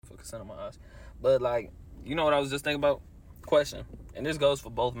100% of my eyes. But like, you know what I was just thinking about? Question, and this goes for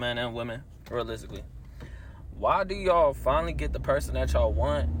both men and women, realistically. Why do y'all finally get the person that y'all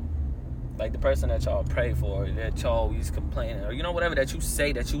want, like the person that y'all pray for, that y'all always complaining, or whatever that you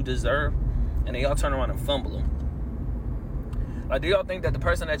say that you deserve, and then y'all turn around and fumble them? Like, do y'all think that the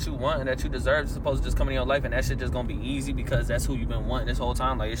person that you want and that you deserve is supposed to just come in your life and that shit just gonna be easy because that's who you've been wanting this whole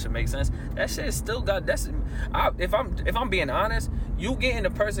time? Like, it should make sense. That shit still got, if I'm being honest, you getting the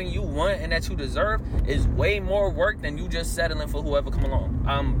person you want and that you deserve is way more work than you just settling for whoever come along.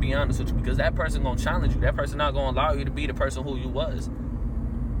 I'm being honest with you, because that person gonna challenge you. That person not gonna allow you to be the person who you was.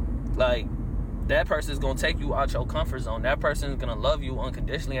 Like, that person is going to take you out your comfort zone. That person is going to love you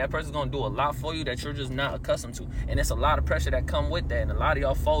unconditionally. That person is going to do a lot for you that you're just not accustomed to. And it's a lot of pressure that come with that. And a lot of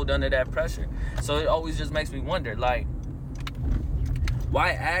y'all fold under that pressure. So it always just makes me wonder, like,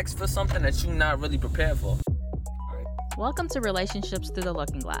 why ask for something that you're not really prepared for? Welcome to Relationships Through the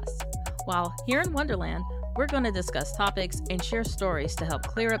Looking Glass. While here in Wonderland, we're going to discuss topics and share stories to help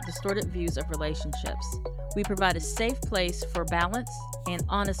clear up distorted views of relationships. We provide a safe place for balance and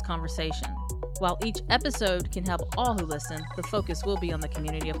honest conversation. While each episode can help all who listen, the focus will be on the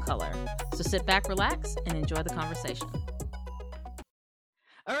community of color. So sit back, relax, and enjoy the conversation.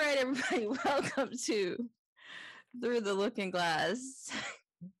 All right, everybody, welcome to Through the Looking Glass.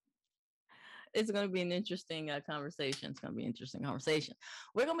 It's going to be an interesting conversation. It's going to be an interesting conversation.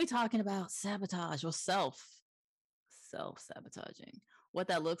 We're going to be talking about sabotage or self-sabotaging. What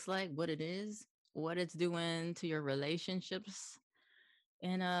that looks like, what it is, what it's doing to your relationships,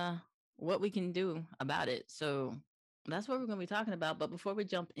 and what we can do about it. So that's what we're going to be talking about. But before we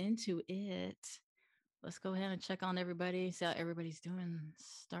jump into it, let's go ahead and check on everybody, see how everybody's doing,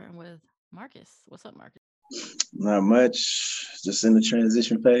 starting with Marcus. What's up, Marcus? Not much, just in the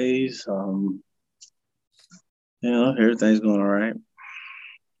transition phase. Everything's going all right.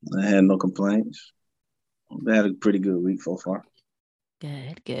 I had no complaints. I had a pretty good week so far.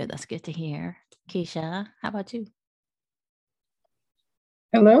 Good. That's good to hear. Keisha, how about you?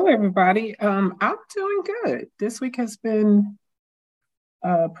 Hello, everybody. I'm doing good. This week has been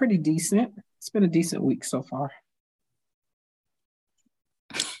pretty decent. It's been a decent week so far.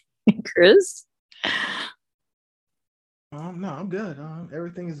 Chris? No, I'm good.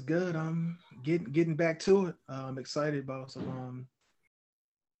 Everything is good. I'm getting back to it. I'm excited about some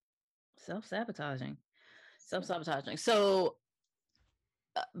self-sabotaging. So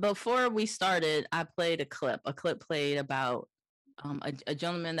before we started, I played a clip. A clip played about a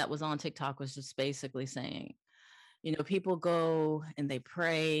gentleman that was on TikTok was just basically saying, people go and they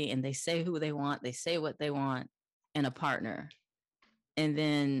pray and they say who they want, they say what they want in a partner. And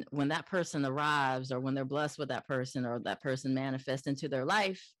then when that person arrives, or when they're blessed with that person, or that person manifests into their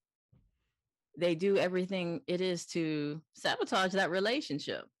life, they do everything it is to sabotage that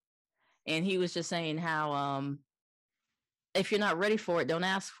relationship. And he was just saying how if you're not ready for it, don't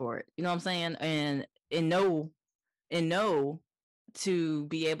ask for it. You know what I'm saying? And know to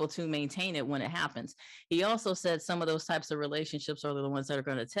be able to maintain it when it happens. He also said some of those types of relationships are the ones that are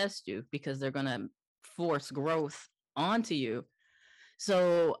going to test you, because they're going to force growth onto you.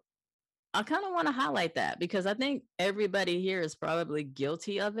 So I kind of want to highlight that, because I think everybody here is probably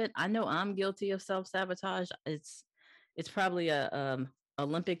guilty of it. I know I'm guilty of self-sabotage. It's probably a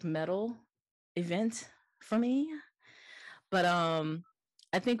Olympic medal event for me. But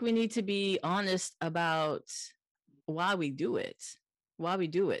I think we need to be honest about why we do it.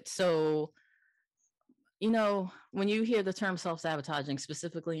 So, when you hear the term self-sabotaging,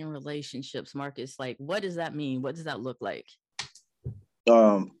 specifically in relationships, Marcus, like, what does that mean? What does that look like?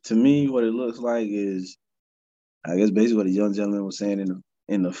 To me, what it looks like is, I guess, basically what the young gentleman was saying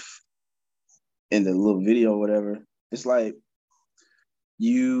in the little video or whatever. It's like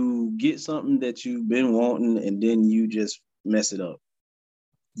you get something that you've been wanting, and then you just mess it up.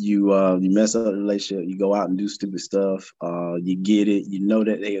 You mess up the relationship. You go out and do stupid stuff. You get it. You know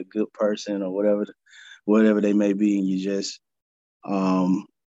that they a good person or whatever they may be, and you just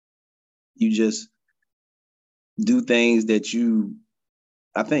do things that you.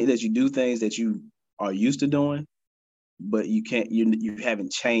 I think that you do things that you are used to doing, but you can't. You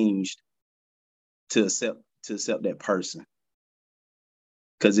haven't changed to accept that person.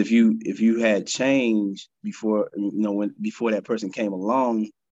 Because if you had changed before that person came along,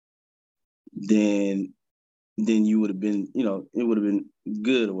 then you would have been, it would have been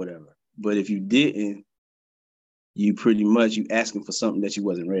good or whatever. But if you didn't, you pretty much asking for something that you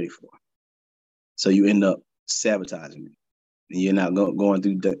wasn't ready for. So you end up sabotaging it. And you're not going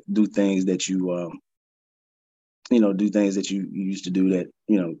through do things that you do things that you used to do that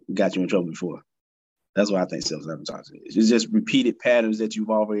got you in trouble before. That's what I think self-sabotage is. It's just repeated patterns that you've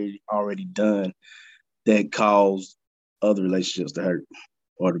already done that cause other relationships to hurt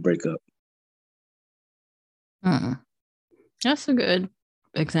or to break up. That's a good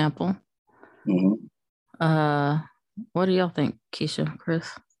example. Mm-hmm. What do y'all think, Keisha, Chris?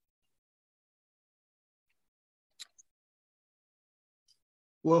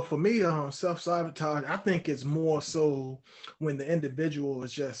 Well, for me, self-sabotage, I think it's more so when the individual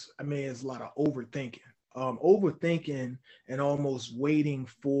is just, it's a lot of overthinking. Overthinking and almost waiting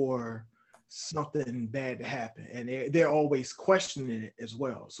for something bad to happen. And they're always questioning it as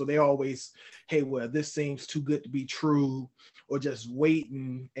well. So they're always, hey, well, this seems too good to be true, or just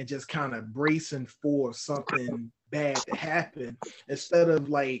waiting and just kind of bracing for something bad to happen instead of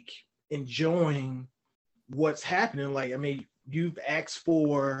like enjoying what's happening. Like, you've asked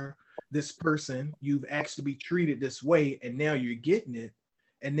for this person, you've asked to be treated this way, and now you're getting it.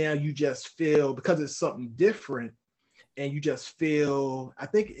 And now you just feel, because it's something different, and you just feel, I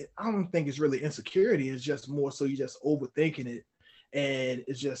don't think it's really insecurity. It's just more so you just overthinking it, and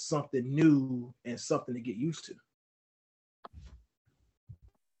it's just something new and something to get used to.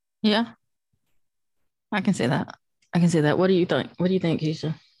 Yeah, I can say that. What do you think? What do you think,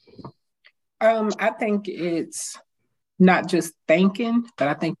 Keisha? I think it's not just thinking, but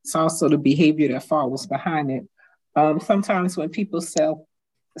I think it's also the behavior that follows behind it. Sometimes when people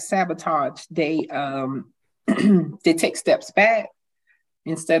self-sabotage, they they take steps back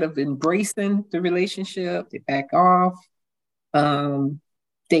instead of embracing the relationship. They back off.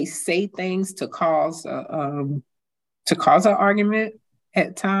 They say things to cause an argument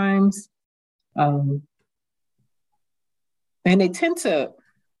at times, and they tend to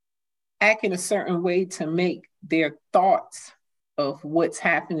act in a certain way to make their thoughts of what's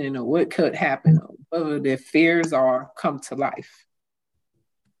happening or what could happen, or whether their fears are, come to life.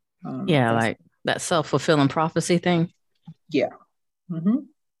 Like that self-fulfilling prophecy thing. Yeah. Mm-hmm.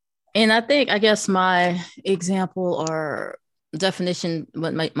 And I guess my example or definition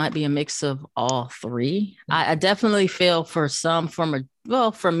might be a mix of all three. I definitely feel for some form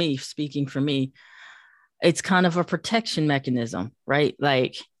of, for me, speaking for me, it's kind of a protection mechanism, right?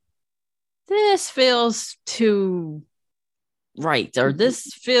 Like, this feels too right, or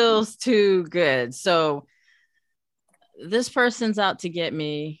this feels too good. So this person's out to get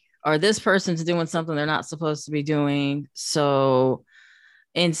me, or this person's doing something they're not supposed to be doing. So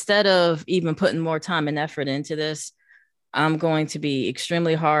instead of even putting more time and effort into this, I'm going to be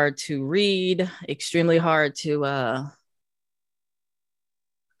extremely hard to read, extremely hard to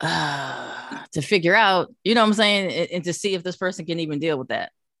figure out, you know what I'm saying? And to see if this person can even deal with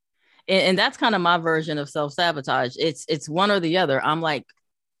that. And that's kind of my version of self-sabotage. It's one or the other.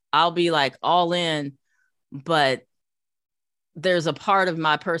 I'll be like all in, but there's a part of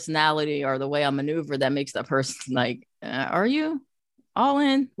my personality or the way I maneuver that makes that person like, are you all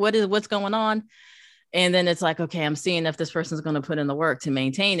in? What's going on? And then it's like, okay, I'm seeing if this person's going to put in the work to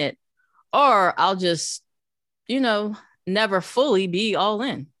maintain it, or I'll just, never fully be all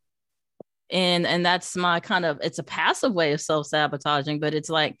in. And that's my kind of, it's a passive way of self-sabotaging, but it's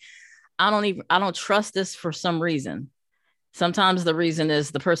like, I don't trust this for some reason. Sometimes the reason is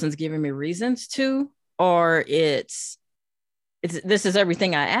the person's giving me reasons to, or it's this is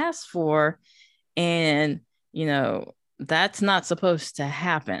everything I asked for. And, that's not supposed to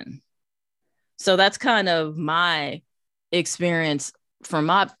happen. So that's kind of my experience from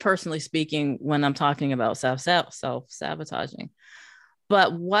my personally speaking when I'm talking about self-sabotaging.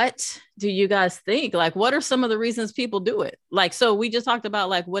 But what do you guys think? Like, what are some of the reasons people do it? Like, so we just talked about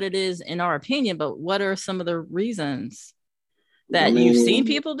like what it is in our opinion, but what are some of the reasons that you've seen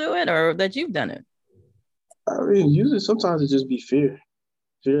people do it or that you've done it? Usually sometimes it just be fear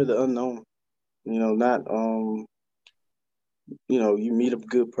of the unknown. You meet a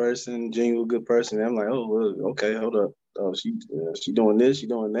good person, genuine good person, and I'm like, oh, well, okay, hold up. Oh, she doing this, she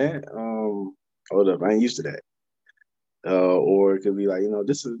doing that. Hold up, I ain't used to that. Or it could be like,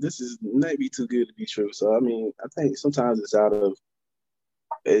 this is maybe too good to be true. So I think sometimes it's out of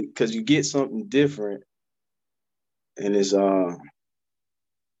it because you get something different, and it's and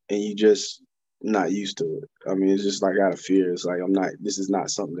you just not used to it. It's just like out of fear. It's like this is not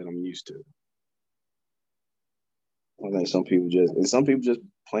something that I'm used to. I think some people just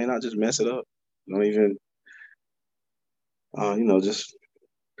plain out just mess it up. Don't even, just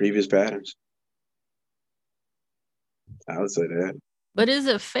previous patterns. I would say that. But is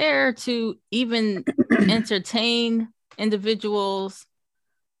it fair to even entertain individuals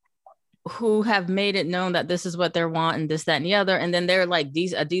who have made it known that this is what they're wanting, this, that, and the other, and then they're like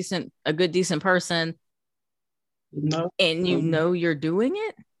a good, decent person, no, and you're doing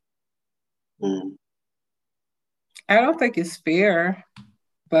it? Mm-hmm. I don't think it's fair,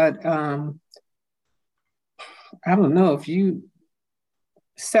 but I don't know if you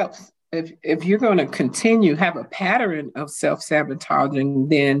if you're going to continue have a pattern of self-sabotaging,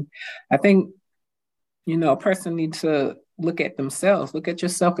 then I think a person needs to look at themselves, look at your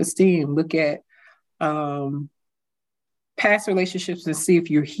self-esteem, look at past relationships and see if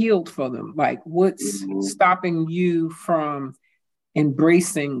you're healed for them. Like, what's stopping you from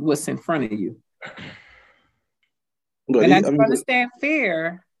embracing what's in front of you? But and I understand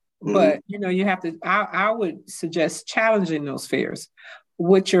fear, but you have to. I would suggest challenging those fears.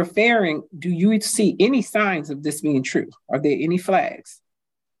 What you're fearing, do you see any signs of this being true? Are there any flags?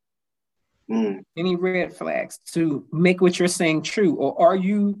 Any red flags to make what you're saying true? Or are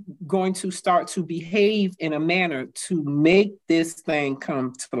you going to start to behave in a manner to make this thing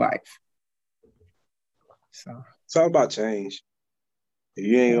come to life? So it's all about change. If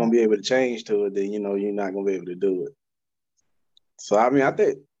you ain't gonna be able to change to it, then you're not gonna be able to do it. So I mean, I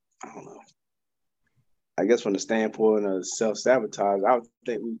don't know. I guess from the standpoint of self-sabotage, I would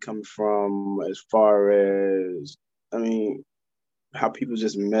think we come from as far as, how people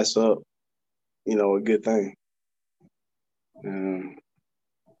just mess up, a good thing. I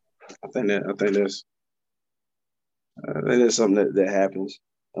think that's something that happens.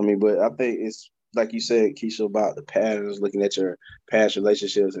 But I think it's like you said, Keisha, about the patterns, looking at your past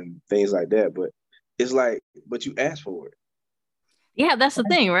relationships and things like that. But it's like, but you asked for it. Yeah, that's the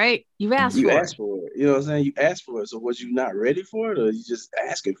thing, right? You asked for it. You know what I'm saying? You asked for it. So was you not ready for it, or you just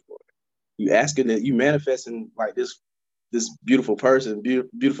asking for it? You asking that you manifesting like this beautiful person,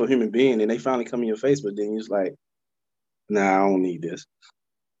 beautiful human being, and they finally come in your face, but then you're just like, nah, I don't need this.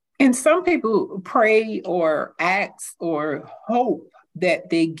 And some people pray or ask or hope that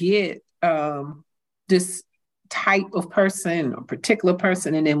they get this type of person or particular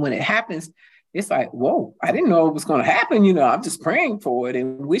person, and then when it happens, it's like, whoa, I didn't know it was going to happen. I'm just praying for it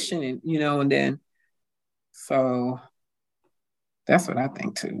and wishing it, and then, so that's what I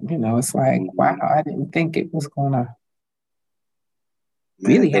think too. It's like, wow, I didn't think it was going to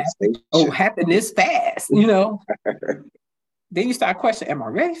really happen this fast, Then you start questioning, am I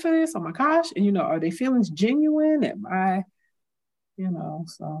ready for this? Oh my gosh. And, are they feelings genuine? Am I,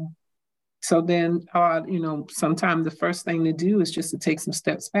 so then, sometimes the first thing to do is just to take some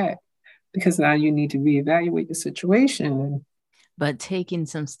steps back. Because now you need to reevaluate the situation. But taking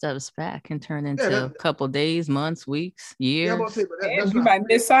some steps back can turn into a couple days, months, weeks, years. You might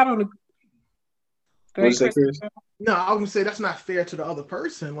miss out on the. No, I was gonna say that's not fair to the other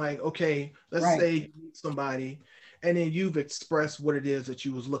person. Like, okay, let's say you meet somebody, and then you've expressed what it is that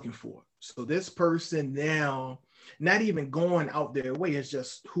you was looking for. So this person now, not even going out their way, is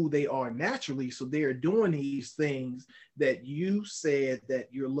just who they are naturally. So they're doing these things that you said that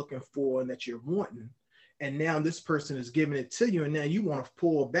you're looking for and that you're wanting. And now this person is giving it to you. And now you want to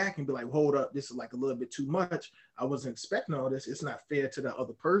pull back and be like, hold up, this is like a little bit too much. I wasn't expecting all this. It's not fair to the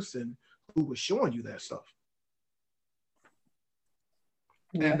other person who was showing you that stuff.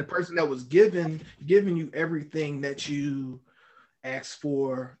 Yeah. And the person that was giving you everything that you asked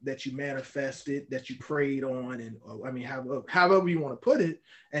for, that you manifested, that you prayed on, and however you want to put it,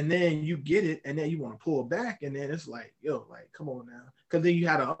 and then you get it, and then you want to pull back, and then it's like, come on now, because then you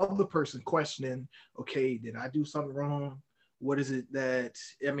had a other person questioning, okay, did I do something wrong? What is it that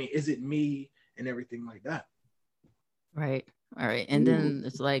is it me, and everything like that. Right. All right. And then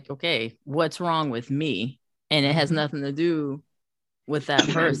it's like, okay, what's wrong with me? And it has nothing to do with that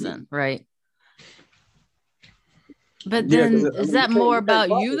person, right? But then is that more about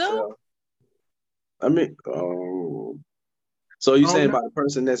you though? So you're saying about the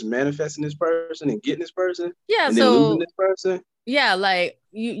person that's manifesting this person and getting this person? Yeah. And so then losing this person? Yeah, like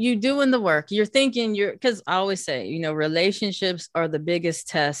you doing the work. You're thinking because I always say, relationships are the biggest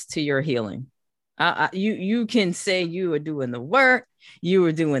test to your healing. You can say you were doing the work, you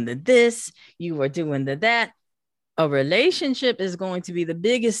were doing the this, you were doing the that. A relationship is going to be the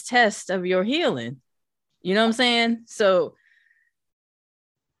biggest test of your healing. You know what I'm saying? So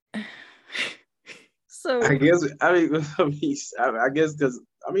I guess because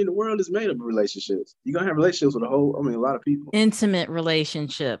the world is made up of relationships. You're gonna have relationships with a lot of people. Intimate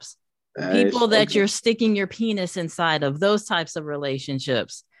relationships. People that you're sticking your penis inside of, those types of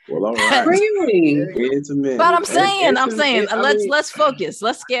relationships. Well, all right. Really? Intimate. But I'm saying, let's focus.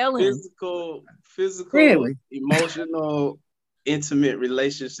 Let's scale in. Physical, really? Emotional, intimate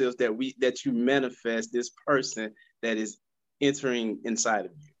relationships that you manifest this person that is entering inside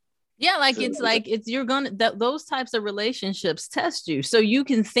of you. Yeah, those types of relationships test you. So you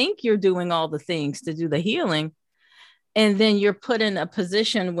can think you're doing all the things to do the healing, and then you're put in a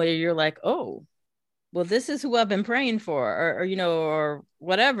position where you're like, oh, well, this is who I've been praying for, or or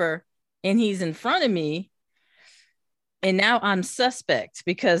whatever, and he's in front of me, and now I'm suspect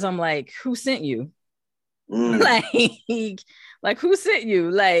because I'm like, who sent you? Like who sent you?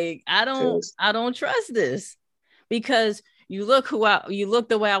 Like I don't trust this, because you look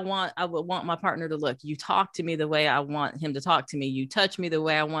the way I would want my partner to look. You talk to me the way I want him to talk to me. You touch me the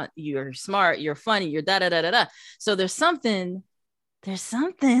way I want. You're smart, you're funny, you're da da da da da. So there's something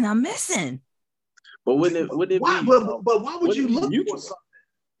I'm missing. But would it why, be? But why would you look for something?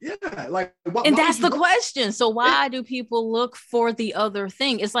 Yeah, like, and that's the question. So why do people look for the other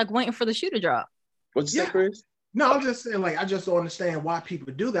thing? It's like waiting for the shoe to drop. What's that, Chris? No, I'm just saying, like, I just don't understand why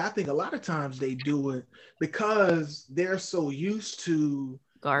people do that. I think a lot of times they do it because they're so used to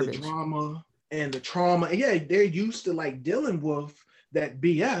garbage, the drama and the trauma. And yeah, they're used to like dealing with that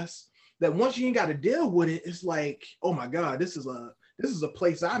BS that once you ain't got to deal with it, it's like, oh my God, this is a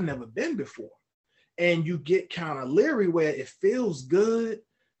place I've never been before. And you get kind of leery where it feels good,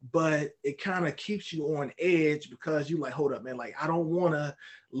 but it kind of keeps you on edge because you like, hold up, man, like I don't want to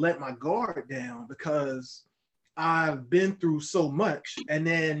let my guard down because I've been through so much. And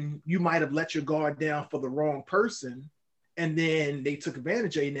then you might have let your guard down for the wrong person, and then they took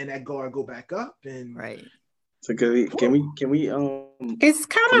advantage of you, and then that guard go back up. And right. So can we it's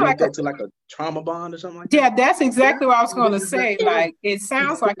kind of like a trauma bond or something like that? Yeah, that's exactly what I was going to say. Like, it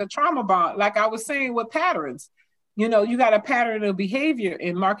sounds like a trauma bond. Like I was saying with patterns, you got a pattern of behavior,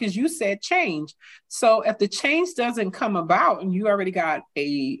 and Marcus, you said change. So if the change doesn't come about and you already got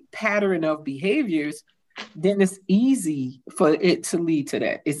a pattern of behaviors, then it's easy for it to lead to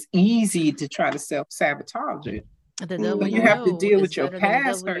that. It's easy to try to self-sabotage it. The devil you have to deal with your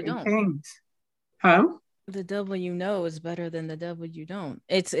past certain things. Huh? The devil you know is better than the devil you don't.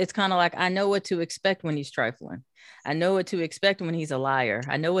 It's kind of like, I know what to expect when he's trifling. I know what to expect when he's a liar.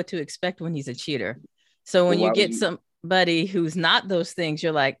 I know what to expect when he's a cheater. So when you get somebody who's not those things,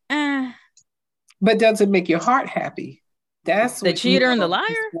 you're like, But does it make your heart happy? That's the cheater and the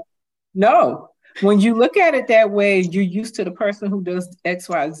liar? No. When you look at it that way, you're used to the person who does X,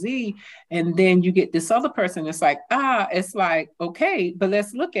 Y, Z, and then you get this other person. It's like, it's like, okay, but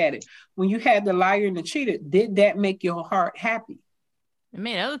let's look at it. When you had the liar and the cheater, did that make your heart happy? It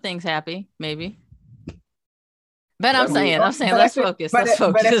made other things happy, maybe. But I'm saying, let's focus. But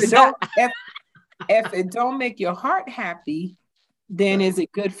if it don't make your heart happy, then is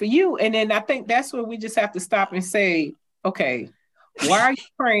it good for you? And then I think that's where we just have to stop and say, okay, why are you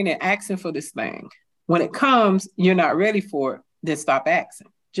praying and asking for this thing? When it comes, you're not ready for it, then stop asking.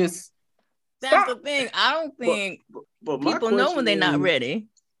 Just That's the thing. I don't think but people know when they're not ready.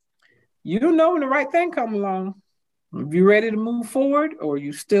 You don't know when the right thing come along. If you're ready to move forward, or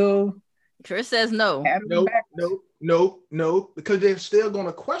you still... Chris says no. No, because they're still going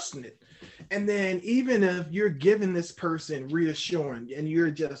to question it. And then even if you're giving this person reassuring, and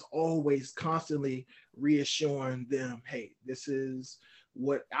you're just always constantly reassuring them, hey, this is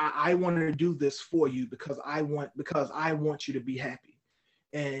what I want to do this for you because I want you to be happy,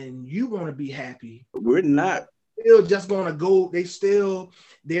 and you want to be happy. We're not still just going to go.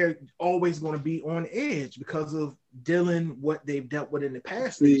 They're always going to be on edge because of what they've dealt with in the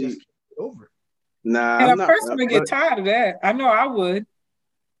past. They just can't get over it. Nah, and a person would get tired of that. I know I would.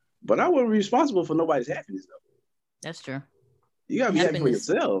 But I wouldn't be responsible for nobody's happiness, though. That's true. You gotta be happy for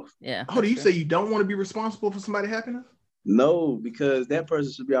yourself. Yeah. Oh, do you say you don't want to be responsible for somebody's happiness? No, because that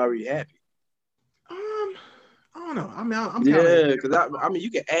person should be already happy. I don't know. I mean, I'm because I mean, you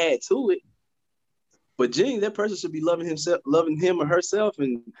can add to it, but Jenny, that person should be loving him or herself,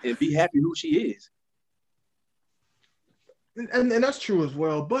 and be happy who she is. And that's true as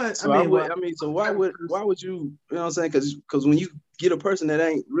well. But so why would you? You know what I'm saying? Because when you get a person that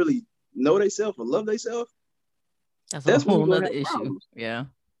ain't really know themselves or love themselves, that's a whole other issue. Yeah,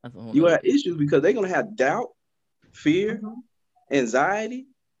 you have issues because they're gonna have doubt, fear, anxiety,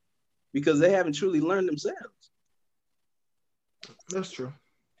 because they haven't truly learned themselves. That's true.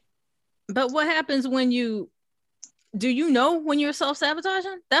 But what happens when you when you're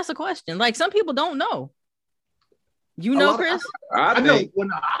self-sabotaging? That's a question. Like, some people don't know. You know, Chris? I know. Well,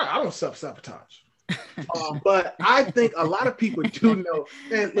 no, I don't self-sabotage. But I think a lot of people do know.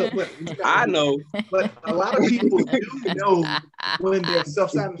 And look, I know. But a lot of people do know when they're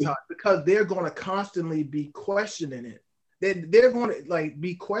self-sabotage because they're going to constantly be questioning it. They're going to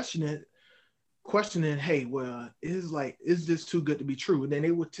be questioning, hey, well, is this too good to be true? And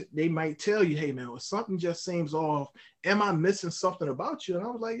then they might tell you, hey, man, well, something just seems off. Am I missing something about you? And I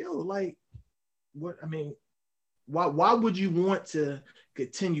was like, yo, what? I mean, why would you want to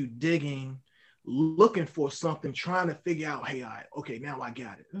continue digging looking for something, trying to figure out, hey, okay, now I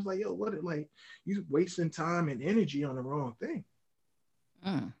got it. It's like, yo, what? Like, you wasting time and energy on the wrong thing.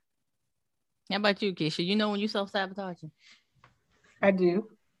 Mm. How about you, Keisha? You know when you self-sabotaging? I do.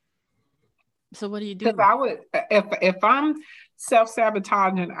 So what do you do? Because I would, if I'm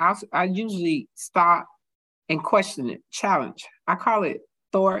self-sabotaging, I usually stop and question it, challenge. I call it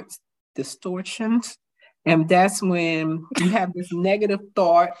thought distortions. And that's when you have this negative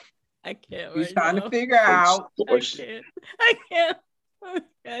thought. I can't. You're right trying now. to figure out. I can't.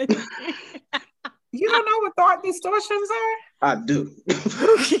 You don't know what thought distortions are? I do.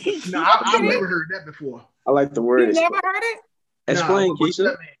 No, I've never heard that before. I like the word. You never heard it? Explain,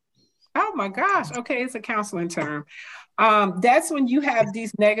 Keisha. Oh my gosh. Okay, it's a counseling term. That's when you have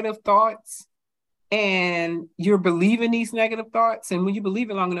these negative thoughts and you're believing these negative thoughts. And when you believe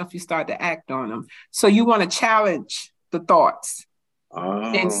it long enough, you start to act on them. So you want to challenge the thoughts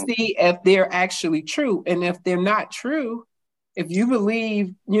and see if they're actually true. And if they're not true, if you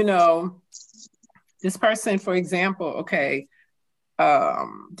believe, this person, for example, okay,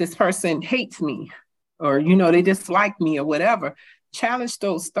 this person hates me or, they dislike me or whatever, challenge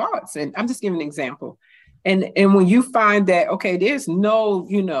those thoughts. And I'm just giving an example. And when you find that, okay, there's no,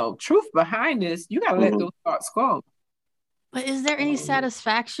 truth behind this, you got to let those thoughts go. But is there any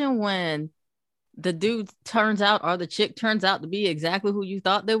satisfaction when the dude turns out or the chick turns out to be exactly who you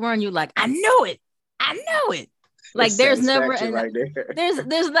thought they were? And you're like, I know it. Like there's never, right there.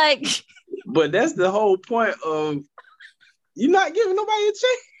 there's like, but that's the whole point of you're not giving nobody a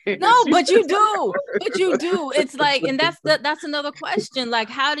chance. No, but you do. It's like, and that's another question. Like,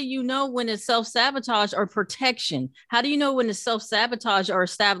 how do you know when it's self-sabotage or protection? How do you know when it's self-sabotage or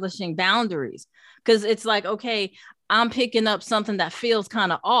establishing boundaries? Because it's like, okay, I'm picking up something that feels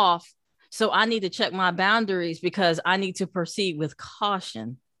kind of off. So I need to check my boundaries because I need to proceed with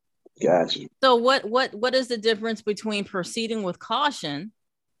caution. Gotcha. So what is the difference between proceeding with caution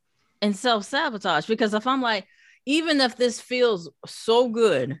and self-sabotage? Because if I'm like, even if this feels so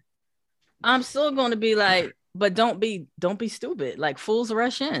good, I'm still going to be like, but don't be stupid. Like fools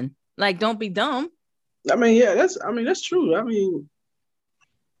rush in. Like, don't be dumb. I mean, yeah, that's true. I mean,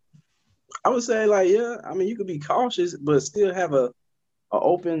 I would say like, yeah, I mean, you could be cautious, but still have a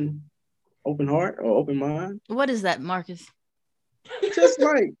open heart or open mind. What is that, Marcus? Just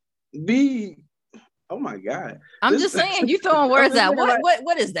like oh my God. I'm just saying, you throwing words out.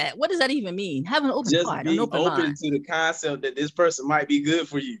 What is that? What does that even mean? Have an open heart, an open mind. To the concept that this person might be good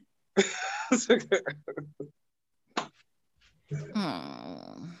for you.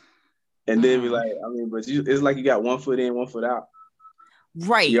 And then be like, I mean, but it's like you got 1 foot in, 1 foot out.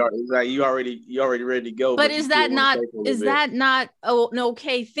 Right. It's like you already ready to go. But is that not an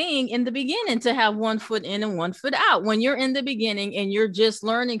okay thing in the beginning to have 1 foot in and 1 foot out when you're in the beginning and you're just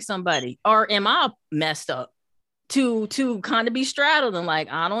learning somebody? Or am I messed up to kind of be straddled and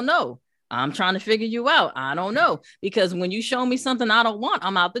like, I don't know. I'm trying to figure you out. I don't know. Because when you show me something I don't want,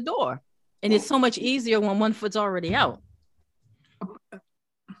 I'm out the door. And it's so much easier when 1 foot's already out.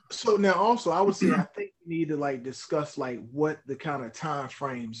 So now also I would say I think we need to like discuss like what the kind of time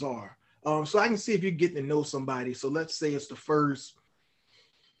frames are. So I can see if you're getting to know somebody. So let's say it's the first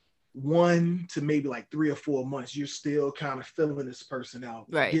 1 to maybe like 3 or 4 months, you're still kind of filling this person out,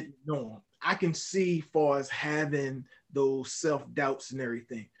 right? Getting to know them. I can see far as having those self-doubts and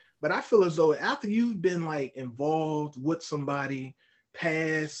everything. But I feel as though after you've been like involved with somebody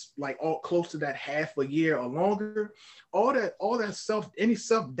past like all close to that half a year or longer, all that any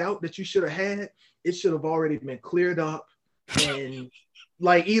self-doubt that you should have had, it should have already been cleared up. And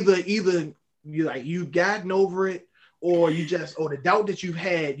like either you've gotten over it, or the doubt that you've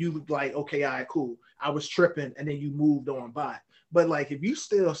had, you like, okay, all right, cool, I was tripping, and then you moved on by. But like if you're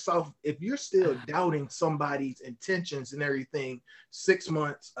still doubting somebody's intentions and everything 6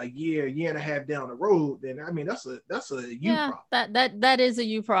 months, a year and a half down the road, then I mean that's a you problem. That is a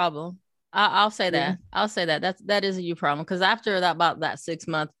you problem. I'll say that. I'll say that is a you problem, because after about that 6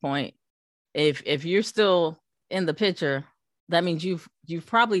 month point, if you're still in the picture, that means you've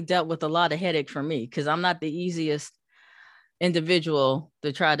probably dealt with a lot of headache for me, because I'm not the easiest individual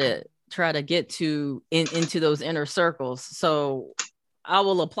to try to get to into those inner circles. So I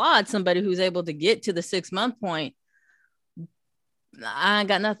will applaud somebody who's able to get to the 6 month point. I ain't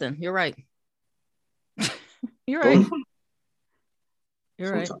got nothing. You're right. You're right.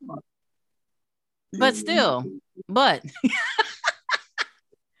 You're right. But still, but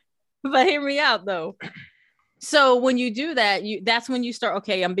hear me out though. So when you do that, that's when you start,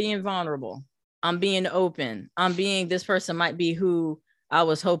 okay, I'm being vulnerable. I'm being open. This person might be who I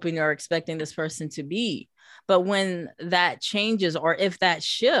was hoping or expecting this person to be. But when that changes, or if that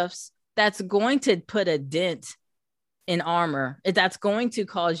shifts, that's going to put a dent in armor. That's going to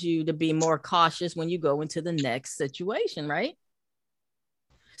cause you to be more cautious when you go into the next situation, right?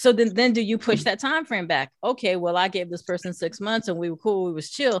 So then do you push that time frame back? Okay, well, I gave this person 6 months and we were cool, we was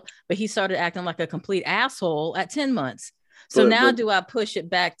chill, but he started acting like a complete asshole at 10 months. So now do I push it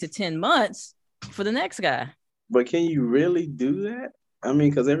back to 10 months for the next guy? But can you really do that? I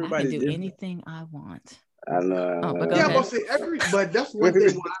mean, because everybody can do anything I want. I know. But that's one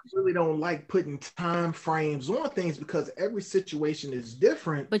thing why I really don't like putting time frames on things, because every situation is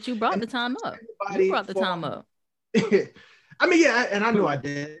different. But you brought the time up. You brought the time up. I mean, yeah, and I know I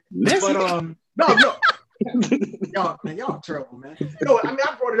did. But no. y'all terrible, man. No, I mean,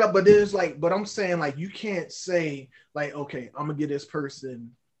 I brought it up, but there's but I'm saying, like, you can't say, like, okay, I'm gonna give this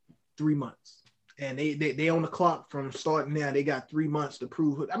person 3 months, and they on the clock from starting now. They got 3 months to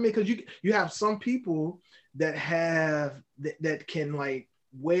prove it. I mean, because you have some people that have that can like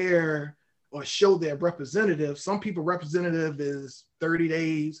wear or show their representative. Some people representative is 30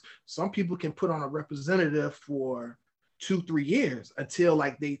 days. Some people can put on a representative for 2-3 years until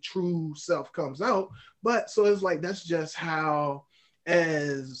like they true self comes out. But so it's like, that's just how,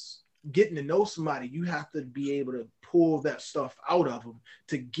 as getting to know somebody, you have to be able to pull that stuff out of them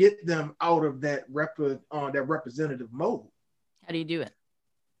to get them out of that representative mode. How do you do it?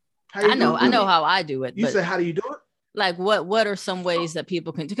 I know how I do it. You said, how do you do it? Like, what are some ways that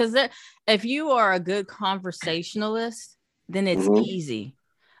people can, because if you are a good conversationalist, then it's easy.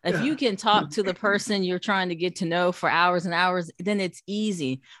 If you can talk to the person you're trying to get to know for hours and hours, then it's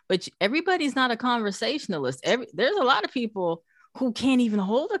easy. But everybody's not a conversationalist. There's a lot of people who can't even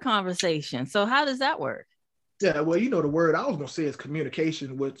hold a conversation. So how does that work? Yeah, well, the word I was going to say is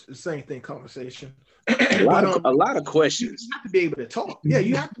communication, which is the same thing, conversation. A lot of questions. You have to be able to talk. Yeah,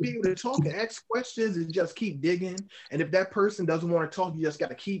 you have to be able to talk and ask questions and just keep digging. And if that person doesn't want to talk, you just got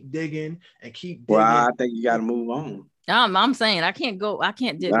to keep digging and keep digging. Well, I think you got to move on. I'm saying I can't dig like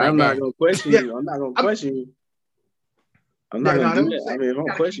that. I'm not going to question you. I'm not going to question you. I'm not going to do that. I mean, if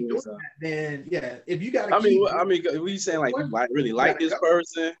I'm questioning you, then yeah, if you got to I mean, what you saying, like, you really like this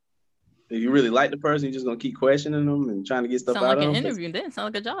person? If you really like the person, you're just gonna keep questioning them and trying to get stuff out of them. Sound like an interview, then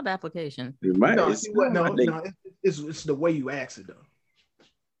sound like a job application. It might. It's the way you ask it though.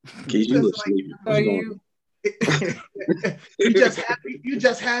 Cause you look sleepy. You're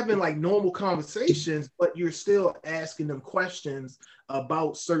just having like normal conversations, but you're still asking them questions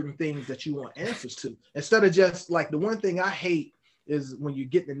about certain things that you want answers to. Instead of just like, the one thing I hate is when you're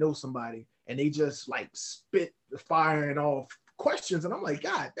getting to know somebody and they just like spit the firing off questions, and I'm like,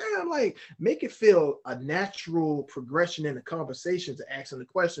 God damn, like, make it feel a natural progression in the conversation to asking the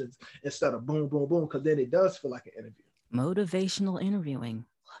questions instead of boom, boom, boom, because then it does feel like an interview. Motivational interviewing.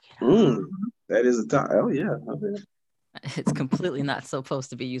 That is a time. Oh yeah. It's completely not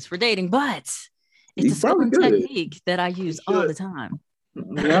supposed to be used for dating, but it's a skill and technique that I use all the time.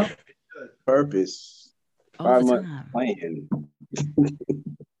 Yeah. Purpose. All the time. Plan.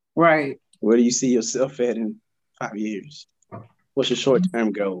 Right. Where do you see yourself at in 5 years? What's your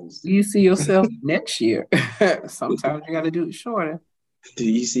short-term goals? You see yourself next year. Sometimes you got to do it shorter. Do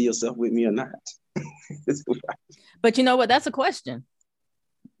you see yourself with me or not? But you know what? That's a question.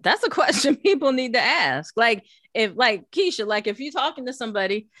 That's a question people need to ask. Like, Keisha, like, if you're talking to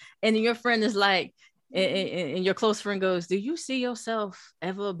somebody and your friend is like, and your close friend goes, do you see yourself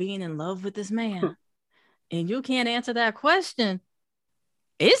ever being in love with this man? And you can't answer that question.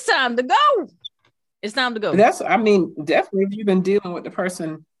 It's time to go. It's time to go. Definitely if you've been dealing with the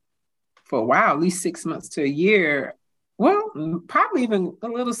person for a while, at least 6 months to a year, well, probably even a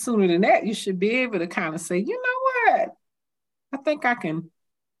little sooner than that, you should be able to kind of say, you know what? I think I can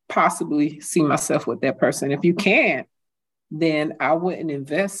possibly see myself with that person. If you can't, then I wouldn't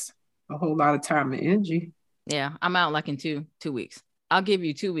invest a whole lot of time and energy. Yeah, I'm out like in two weeks. I'll give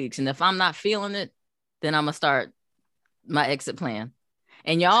you 2 weeks. And if I'm not feeling it, then I'm going to start my exit plan.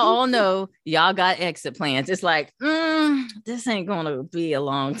 And y'all all know y'all got exit plans. It's like, this ain't going to be a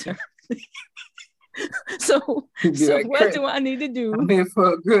long term. So like, what do I need to do? I'm here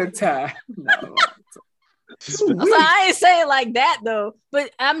for a good time. No. So I ain't saying like that though,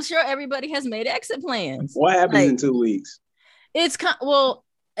 but I'm sure everybody has made exit plans. What happens in 2 weeks? It's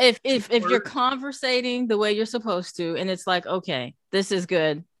if you're conversating the way you're supposed to, and it's like, okay, this is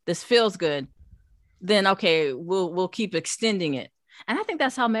good, this feels good, then okay, we'll keep extending it. And I think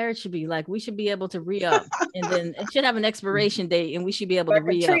that's how marriage should be. Like, we should be able to re-up, and then it should have an expiration date, and we should be able to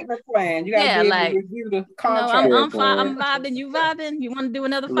re-up. Treatment plan. You gotta be able to review the contract. No, I'm fine. I'm vibing. You vibing? You want to do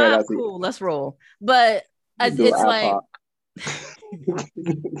another 5? Cool, let's roll. But it's like,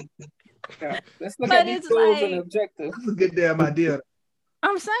 let's look at these goals and objectives. That's a good damn idea.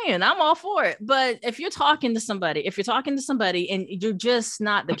 I'm saying I'm all for it. But if you're talking to somebody and you're just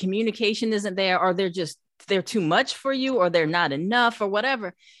not, the communication isn't there, or they're too much for you, or they're not enough, or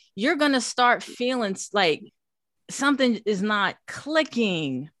whatever, you're going to start feeling like something is not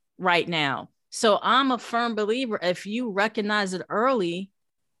clicking right now. So I'm a firm believer, if you recognize it early,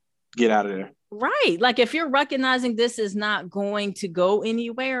 get out of there. Right. Like if you're recognizing this is not going to go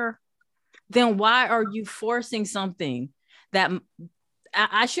anywhere, then why are you forcing something that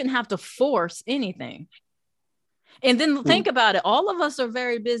I shouldn't have to force anything? And then think about it. All of us are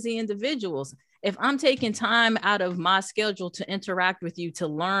very busy individuals. If I'm taking time out of my schedule to interact with you, to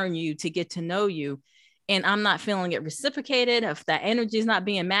learn you, to get to know you, and I'm not feeling it reciprocated, if that energy is not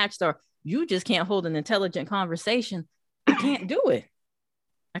being matched, or you just can't hold an intelligent conversation, I can't do it.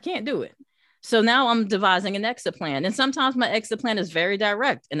 I can't do it. So now I'm devising an exit plan. And sometimes my exit plan is very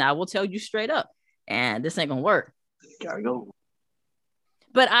direct, and I will tell you straight up, and this ain't gonna work. Gotta go.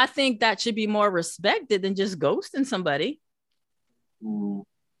 But I think that should be more respected than just ghosting somebody.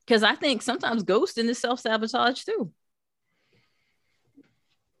 Because I think sometimes ghosting is self-sabotage too.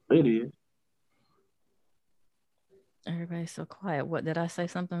 It is. Everybody's so quiet. What, did I say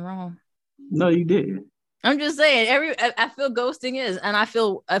something wrong? No, you didn't. I'm just saying, I feel ghosting is, and I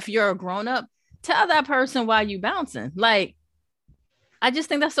feel if you're a grown up, tell that person why you bouncing. Like, I just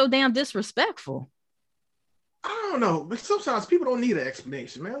think that's so damn disrespectful. I don't know, but sometimes people don't need an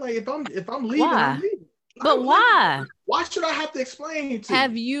explanation, man. Like if I'm leaving, Why? I'm leaving. But why? Why should I have to explain to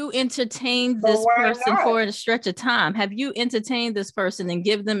Have you entertained this person for a stretch of time? Have you entertained this person and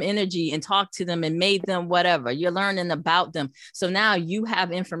give them energy and talk to them and made them whatever? You're learning about them. So now you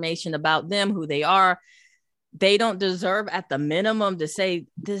have information about them, who they are. They don't deserve at the minimum to say,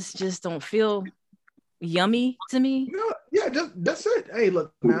 this just don't feel yummy to me. No, yeah, that's it. Hey,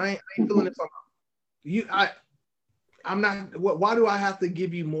 look, man, I ain't feeling this. I'm not. Why do I have to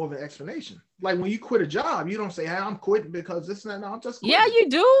give you more of an explanation? Like when you quit a job, you don't say, "Hey, I'm quitting because this and that." No, I'm just quitting. Yeah, you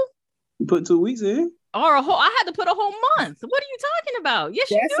do. You put 2 weeks in, or a whole. I had to put a whole month. What are you talking about? Yes,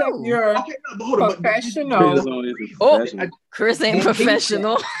 That's you do. You're okay, no, hold on, professional. Chris ain't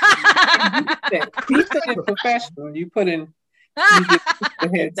professional. He's professional. You put in. You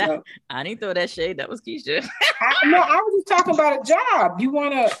heads up. I didn't throw that shade. That was Keisha. I was just talking about a job. You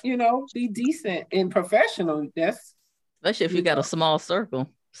want to, be decent and professional. That's especially if you got a small circle.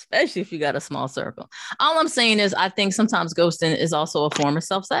 All I'm saying is, I think sometimes ghosting is also a form of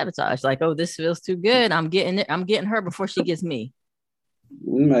self-sabotage. Like, oh, this feels too good. I'm getting her before she gets me.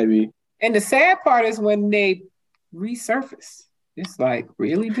 Maybe. And the sad part is when they resurface. It's like,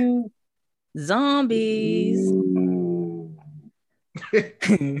 really, dude? Zombies.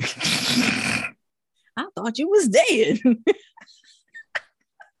 I thought you was dead.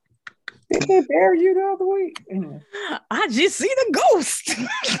 They can't bury you the other week. I just see the ghost.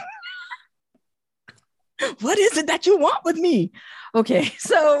 What is it that you want with me? Okay,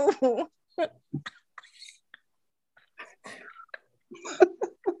 so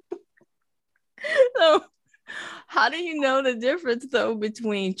so how do you know the difference though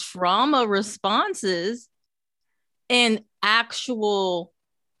between trauma responses and actual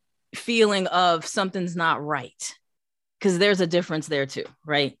feeling of something's not right? Because there's a difference there too,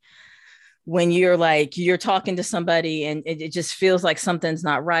 right? When you're talking to somebody and it just feels like something's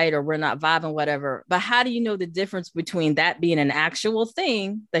not right, or we're not vibing, whatever. But how do you know the difference between that being an actual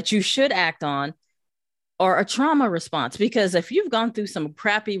thing that you should act on, or a trauma response? Because if you've gone through some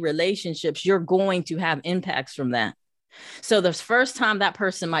crappy relationships, you're going to have impacts from that. So the first time that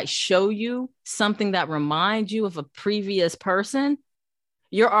person might show you something that reminds you of a previous person,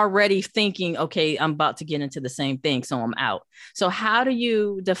 you're already thinking, okay, I'm about to get into the same thing, so I'm out. So how do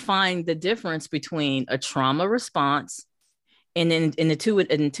you define the difference between a trauma response and an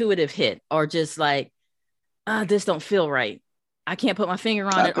intuitive hit, or just like, this don't feel right, I can't put my finger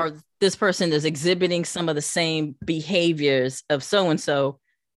on it, or this person is exhibiting some of the same behaviors of so-and-so,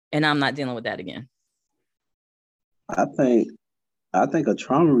 and I'm not dealing with that again? I think a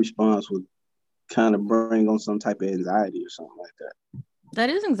trauma response would kind of bring on some type of anxiety or something like that. That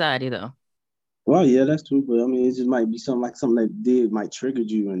is anxiety, though. Well, yeah, that's true. But I mean, it just might be something that might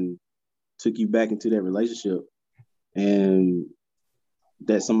triggered you and took you back into that relationship, and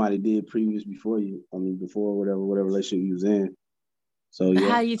that somebody did previous before you. I mean, before whatever relationship you was in. So yeah.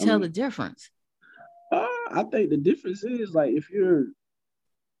 How do you tell the difference? I think the difference is like if you're,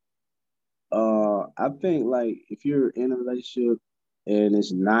 I think like if you're in a relationship and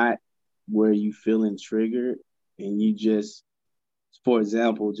it's not where you feeling triggered, and you just, for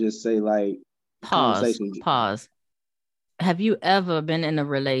example, just say like, pause. Have you ever been in a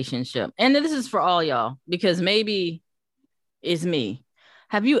relationship? And this is for all y'all, because maybe it's me.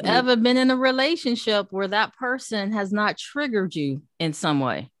 Have you ever been in a relationship where that person has not triggered you in some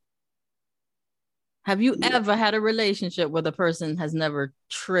way? Have you ever had a relationship where the person has never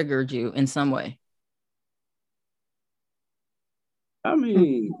triggered you in some way? I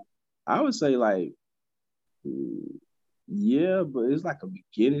mean, I would say like, yeah, but it's like a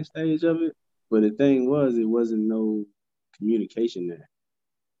beginning stage of it. But the thing was, it wasn't no communication there,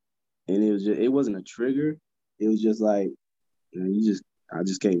 and it wasn't a trigger. It was just like, I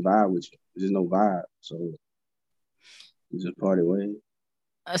just can't vibe with you. There's no vibe, so we just parted ways.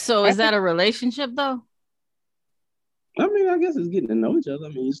 So is that a relationship though? I mean, I guess it's getting to know each other. I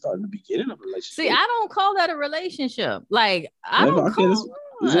mean, you start in the beginning of a relationship. See, I don't call that a relationship. Like, I don't call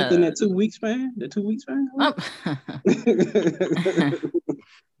is it in that 2 week span? The 2 week span?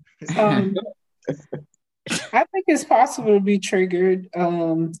 I think it's possible to be triggered. I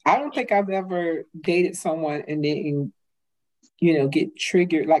don't think I've ever dated someone and then, get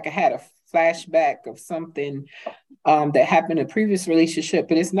triggered. Like I had a flashback of something that happened in a previous relationship,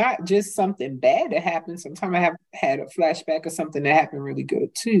 but it's not just something bad that happened. Sometimes I have had a flashback of something that happened really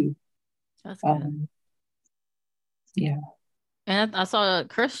good too. That's good. Yeah. And I saw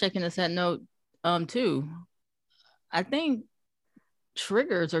Chris shaking his head no, too. I think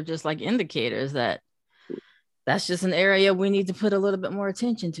triggers are just like indicators that's just an area we need to put a little bit more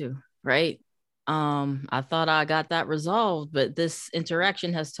attention to, right? I thought I got that resolved, but this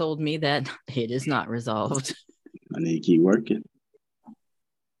interaction has told me that it is not resolved. I need to keep working.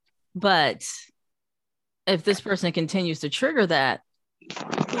 But if this person continues to trigger that,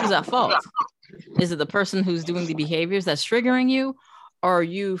 who's at fault? Is it the person who's doing the behaviors that's triggering you, or are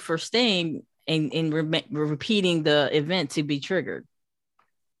you for staying and repeating the event to be triggered?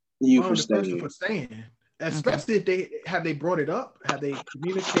 You for staying. Especially if they brought it up, have they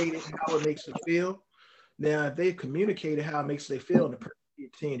communicated how it makes them feel? Now, if they communicated how it makes them feel and the person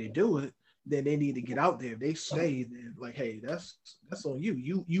continue to do it, then they need to get out there. If they stay, then like, hey, that's on you.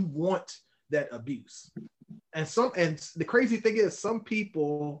 You want that abuse. And the crazy thing is, some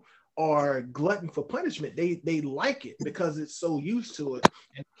people are glutton for punishment. They like it because it's so used to it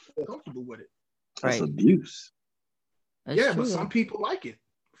and they're comfortable with it. That's abuse. That's true. But some people like it.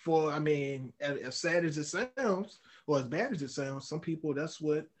 As sad as it sounds, or as bad as it sounds, some people, that's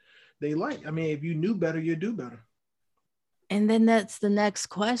what they like. I mean, if you knew better, you'd do better. And then that's the next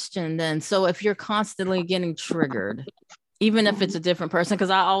question then. So if you're constantly getting triggered, even if it's a different person,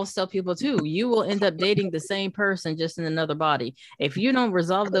 because I always tell people too, you will end up dating the same person just in another body. If you don't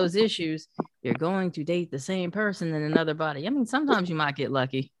resolve those issues, you're going to date the same person in another body. I mean, sometimes you might get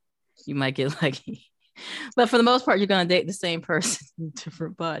lucky. But for the most part, you're going to date the same person in a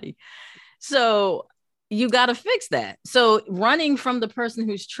different body. So you got to fix that. So running from the person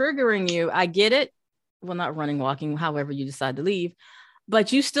who's triggering you, I get it. Well, not running, walking, however you decide to leave,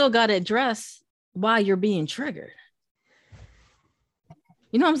 but you still got to address why you're being triggered.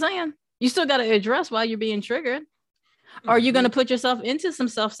 You know what I'm saying? You still got to address why you're being triggered. Or are you going to put yourself into some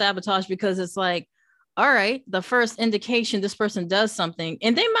self-sabotage because it's like, all right, the first indication this person does something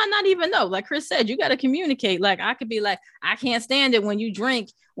and they might not even know. Like Chris said, you got to communicate. Like I could be like, I can't stand it when you drink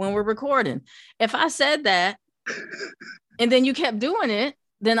when we're recording. If I said that and then you kept doing it,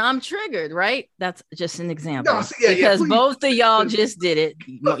 then I'm triggered, right? That's just an example. Because both of y'all just did it.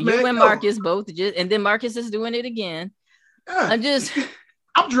 You and Marcus both just, and then Marcus is doing it again. I'm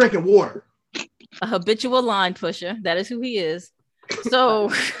drinking water. A habitual line pusher. That is who he is.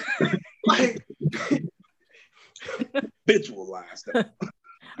 So habitual line stuff.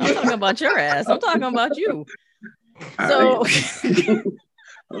 I'm talking about your ass. I'm talking about you. So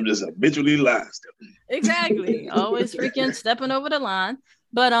I'm just habitually lying. Exactly. Always freaking stepping over the line.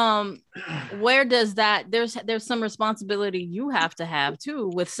 But where does that there's some responsibility you have to have too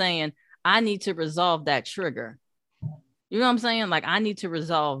with saying, I need to resolve that trigger. You know what I'm saying? Like I need to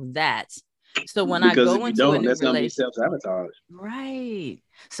resolve that. So when I go into a new relationship, self-sabotage. Right.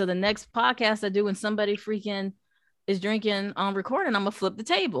 So the next podcast I do when somebody freaking is drinking on recording, I'm gonna flip the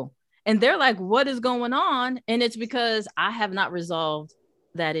table. And they're like, what is going on? And it's because I have not resolved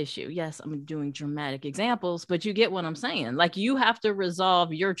that issue. Yes, I'm doing dramatic examples, but you get what I'm saying. Like you have to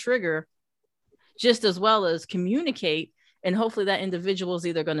resolve your trigger just as well as communicate. And hopefully that individual is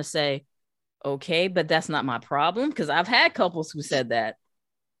either going to say, okay, but that's not my problem. Because I've had couples who said that,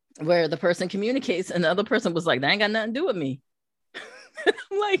 where the person communicates and the other person was like, that ain't got nothing to do with me.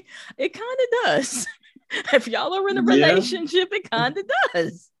 I'm like, it kind of does. If y'all are in a relationship, it kind of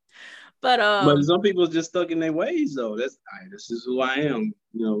does. But some people are just stuck in their ways though. This is who I am,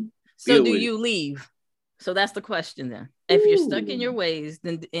 you know. So do you leave? So that's the question then. If you're stuck in your ways,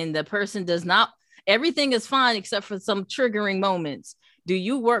 then and the person does not, everything is fine except for some triggering moments. do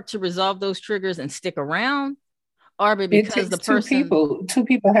you work to resolve those triggers and stick around, or It because takes the two person? people. Two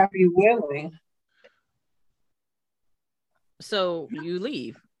people have to be willing. So you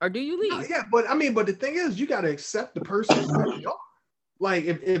leave, or do you leave? Yeah, but the thing is, you got to accept the person who they are. Like,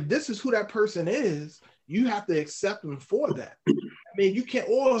 if this is who that person is, you have to accept them for that. I mean, you can't,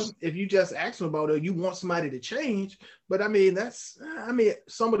 or if you just ask them about it, you want somebody to change. But I mean,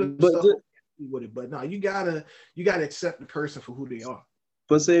 some of the stuff with it. But no, you gotta accept the person for who they are.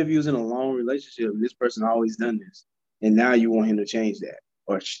 But say if you was in a long relationship, this person always done this, and now you want him to change that,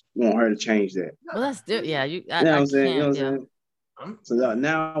 or want her to change that. Well, that's yeah. You know what I'm saying? You know what I'm saying? So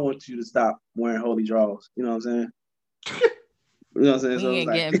now I want you to stop wearing holy drawers. You know what I'm saying? You know what I'm saying? We So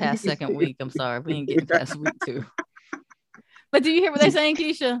ain't getting past second week. I'm sorry, we ain't getting past week 2. But do you hear what they're saying,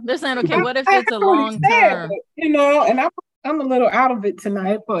 Keisha? They're saying, okay, what if it's a long term? You know, and I'm a little out of it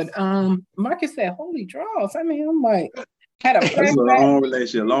tonight, but Marcus said holy draws. I mean, I'm like, had a friend. Long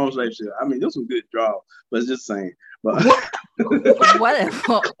relationship. I mean, those some good draws, but it's just saying. But what?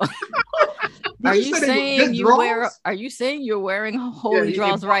 Are you saying you're wearing holy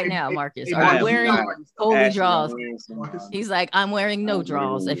draws right now, Marcus? Are you wearing holy draws? He's like, I'm wearing no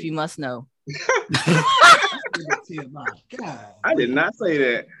draws, if you must know. I did not say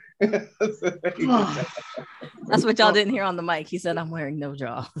that. That's what y'all didn't hear on the mic. He said, I'm wearing no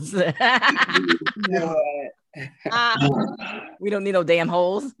draws. We don't need no damn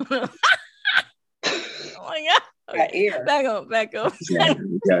holes. Oh my God. Okay. Back up. Got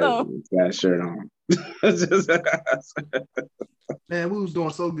a shirt on. Man, we was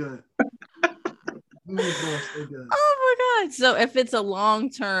doing so good. Oh my God. So if it's a long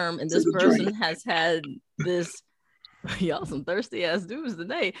term and this person has had this, y'all some thirsty ass dudes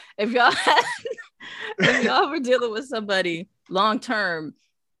today. If y'all were dealing with somebody long term,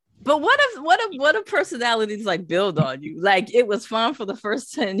 but what if personalities like build on you? Like it was fun for the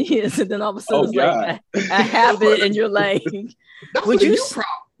first 10 years and then all of a sudden it's like a habit and you're like,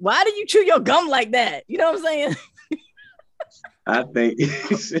 why do you chew your gum like that? You know what I'm saying? I think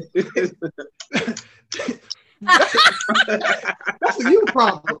that's a you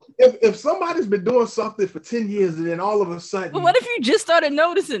problem. If somebody's been doing something for 10 years and then all of a sudden, but what if you just started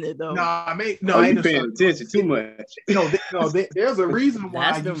noticing it though? I ain't paying attention too much. There's a reason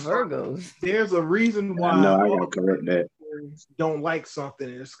why. That's the Virgos. There's a reason why. I gotta correct that. Don't like something.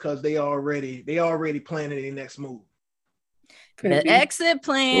 It's because they already planning their next move. The exit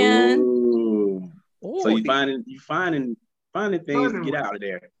plan. Ooh. So you finding things to get out of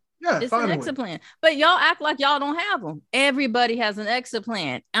there. Yeah, it's an exit plan. But y'all act like y'all don't have them. Everybody has an exit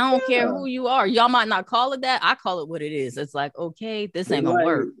plan. I don't care who you are. Y'all might not call it that. I call it what it is. It's like, okay, this ain't gonna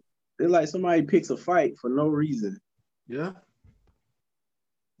work. It's like somebody picks a fight for no reason. Yeah.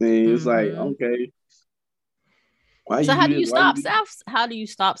 And it's like, okay. How do you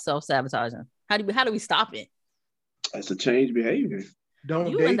stop self-sabotaging? How do we stop it? It's a change behavior.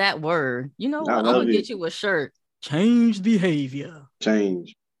 And that word. You know what? I'm gonna get you a shirt. Change behavior.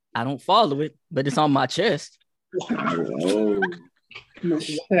 Change. I don't follow it, but it's on my chest. Oh.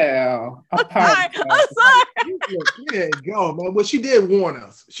 Michelle. I'm sorry. Yeah, go, man. Well, she did warn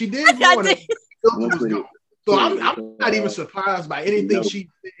us. So I'm not even surprised by anything she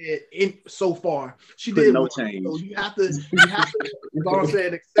did so far. She did no change. So you have to I'm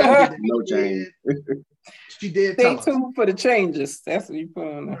saying, accept it. No change. She did. Stay tuned for the changes. That's what you put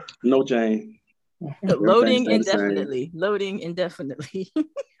on there. No change. Loading indefinitely.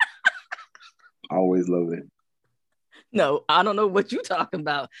 Always loading. No, I don't know what you're talking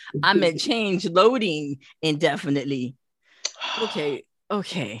about. I meant change loading indefinitely. Okay.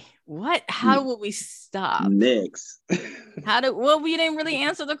 What? How will we stop? Next. We didn't really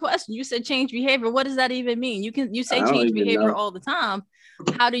answer the question. You said change behavior. What does that even mean? You say change behavior all the time.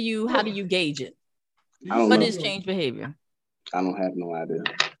 How do you gauge it? What is change behavior? I don't have no idea.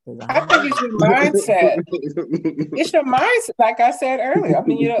 I think it's your mindset. It's your mindset. Like I said earlier, I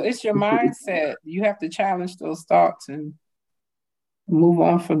mean, it's your mindset. You have to challenge those thoughts and move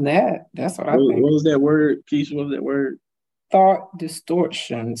on from that. That's what I think. What was that word, Keisha? What was that word? Thought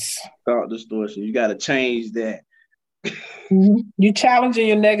distortions. Thought distortion. You got to change that. You challenging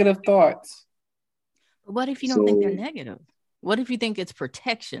your negative thoughts. But what if you don't think they're negative? What if you think it's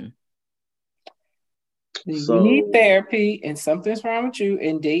protection? You need therapy and something's wrong with you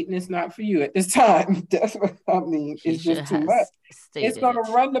and dating is not for you at this time. That's what I mean. It's just too much. It's going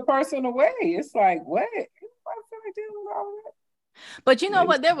to run the person away. It's like, what? But you know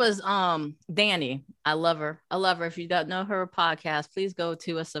what? There was Danny. I love her. If you don't know her podcast, please go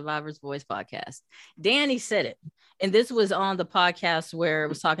to A Survivor's Voice podcast. Danny said it. And this was on the podcast where it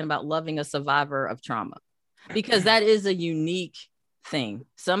was talking about loving a survivor of trauma. Because that is a unique thing.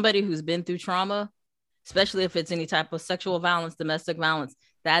 Somebody who's been through trauma, especially if it's any type of sexual violence, domestic violence,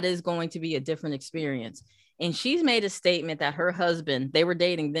 that is going to be a different experience. And she's made a statement that her husband, they were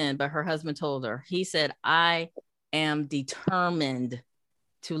dating then, but her husband told her, he said, I am determined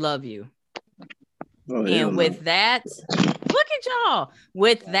to love you. Oh, And with that, look at y'all.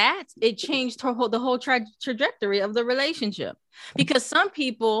 With that, it changed the whole trajectory of the relationship. Because some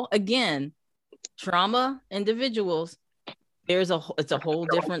people, again, trauma individuals, it's a whole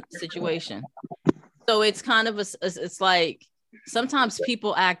different situation. So it's kind of it's like sometimes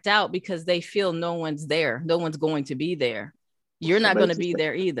people act out because they feel no one's there. No one's going to be there. You're not going to be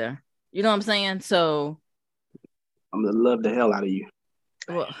there either. You know what I'm saying? So I'm gonna love the hell out of you.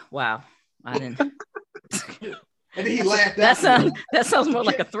 Well, wow. I didn't. And then he laughed. That sounds more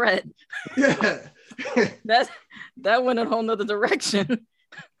like a threat. Yeah. that went a whole nother direction.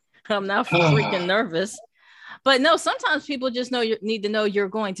 I'm now freaking nervous. But no, sometimes people just need to know you're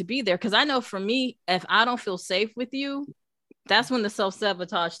going to be there. Because I know for me, if I don't feel safe with you, that's when the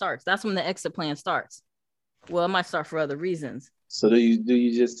self-sabotage starts. That's when the exit plan starts. Well, it might start for other reasons. So do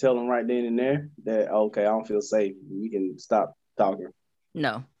you just tell them right then and there that, okay, I don't feel safe, we can stop talking?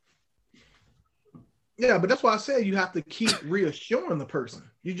 No. Yeah, but that's why I said you have to keep reassuring the person.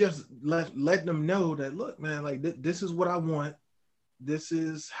 You just let them know that, look, man, like this is what I want. This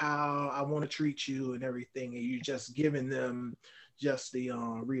is how I want to treat you and everything. And you're just giving them just the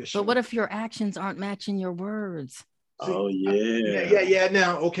reassurance. But what if your actions aren't matching your words? Oh, yeah. Yeah.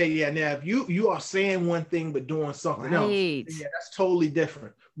 Now, okay, yeah. Now, if you are saying one thing but doing something else, yeah, that's totally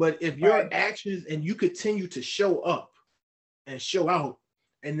different. But if your actions and you continue to show up and show out,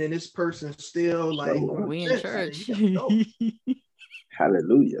 and then this person still like, we in church.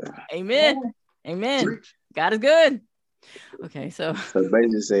 Hallelujah. Amen. God is good. Okay, so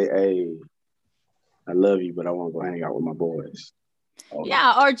basically say, hey, I love you, but I want to go hang out with my boys.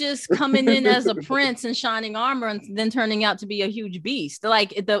 Yeah, or just coming in as a prince in shining armor and then turning out to be a huge beast.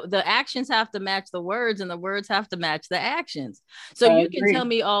 Like the actions have to match the words and the words have to match the actions. So you can tell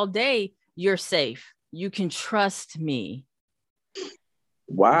me all day, you're safe. You can trust me.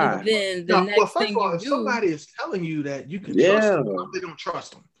 Why? And then the next thing you if do, somebody is telling you that you can trust them, they don't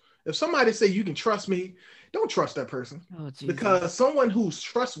trust them. If somebody say you can trust me, don't trust that person. Because someone who's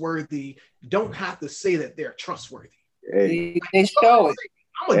trustworthy don't have to say that they're trustworthy. Hey. They show it.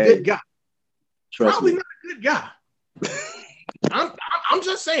 I'm a good guy. Probably me. not a good guy. I'm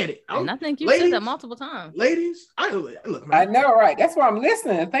just saying it. And I think you said that multiple times. Ladies, look, man. I know, right? That's why I'm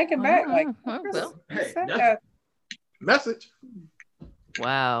listening and thinking back. Like, message.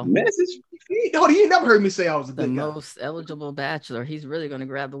 Wow. Message. You ain't never heard me say I was a good guy. The most eligible bachelor. He's really going to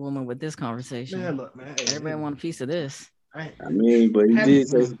grab the woman with this conversation. Man, look, man. Everybody want a piece of this. I mean, but he did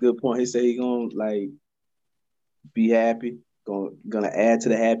say a good point. He said he gonna like be happy, gonna add to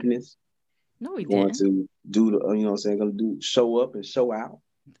the happiness. No, he going didn't. to do the, you know what I'm saying, gonna show up and show out.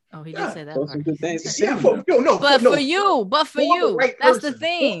 Oh, he did say that. Those some good things to say. For you, that's the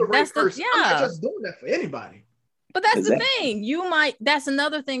thing. That's the I'm not just doing that for anybody. But that's the thing. That's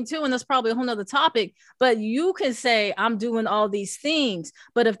another thing too, and that's probably a whole nother topic. But you can say, I'm doing all these things,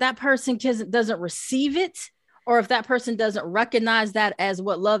 but if that person doesn't receive it, or if that person doesn't recognize that as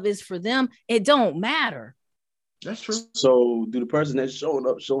what love is for them, it don't matter. That's true. So do the person that's showing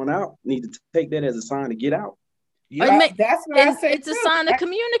up, showing out, need to take that as a sign to get out? Yeah, that's what I say. It's a sign to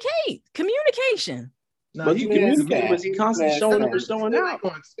communication. No, but you communicate, but you constantly showing up and showing out.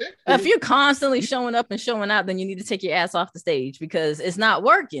 If you're constantly showing up and showing out, then you need to take your ass off the stage because it's not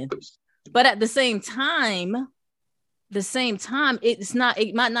working. But at the same time,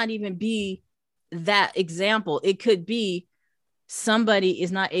 it might not even be that example. It could be somebody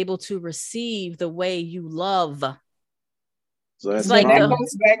is not able to receive the way you love. So that's like that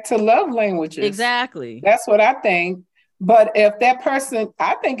goes back to love languages. Exactly. That's what I think. But if that person,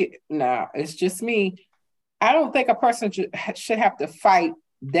 I think it's just me. I don't think a person should have to fight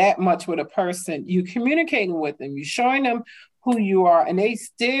that much with a person. You communicating with them, you showing them who you are, and they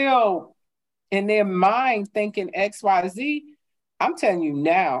still in their mind thinking X, Y, Z. I'm telling you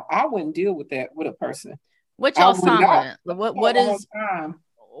now, I wouldn't deal with that with a person. What y'all's time?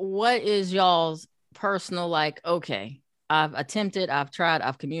 What is y'all's personal, like, okay, I've attempted, I've tried,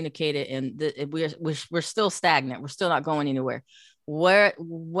 I've communicated, and we're still stagnant. We're still not going anywhere. What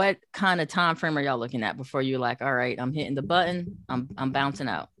kind of time frame are y'all looking at before you're like, all right, I'm hitting the button, I'm bouncing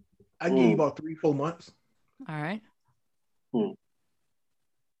out? I give you about 3-4 months. All right.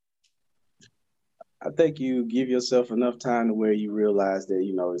 I think you give yourself enough time to where you realize that,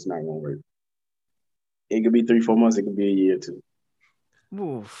 it's not going to work. It could be 3-4 months. It could be a year or two.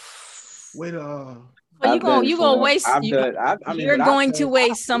 Oof. Wait, Well, I've done it you gonna for- waste. I've done. I mean, You're but I've going to done-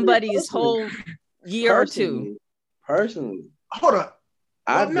 waste somebody's personally- whole year or two. Personally, hold up.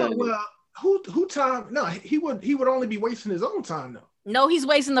 Well, I've no, done it. well, who time? No, he would only be wasting his own time though. No, he's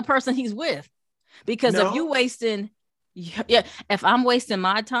wasting the person he's with. Because if No. you wasting, yeah, if I'm wasting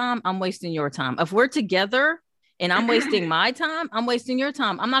my time, I'm wasting your time. If we're together and I'm wasting my time, I'm wasting your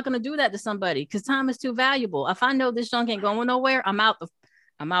time. I'm not gonna do that to somebody because time is too valuable. If I know this junk ain't going nowhere, I'm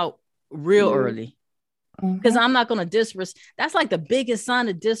out real Yeah. early. Because I'm not gonna disrespect. That's like the biggest sign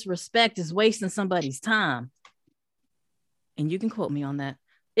of disrespect is wasting somebody's time. And you can quote me on that.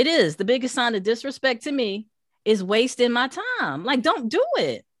 It is the biggest sign of disrespect to me is wasting my time. Like, don't do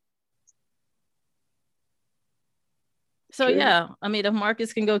it. So True. yeah, I mean, if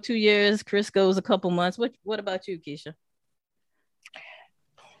Marcus can go 2 years, Chris goes a couple months. What about you, Keisha?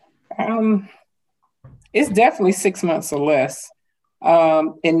 It's definitely 6 months or less.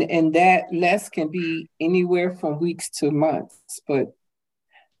 And that less can be anywhere from weeks to months, but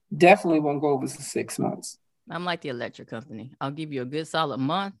definitely won't go over to 6 months. I'm like the electric company. I'll give you a good solid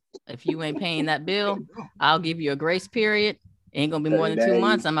month. If you ain't paying that bill, I'll give you a grace period. Ain't gonna be more than 2 days.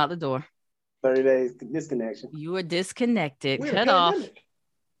 months. I'm out the door. 30 days disconnection. You are disconnected. We're in a Cut off. pandemic.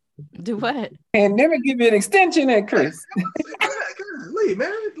 Do what? And never give you an extension there, Chris. Golly,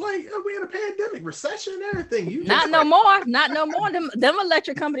 man, like we in a pandemic, recession, and everything. You Not just no like- more. Not no more. Them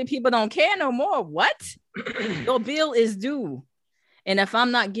electric company people don't care no more. What? Your bill is due. And if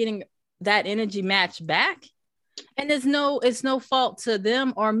I'm not getting that energy match back, and it's no fault to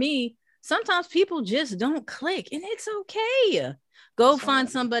them or me. Sometimes people just don't click, and it's okay. Go find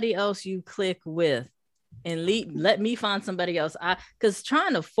somebody else you click with, and let me find somebody else. Because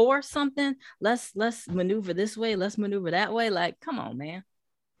trying to force something, let's maneuver this way, let's maneuver that way. Like, come on, man.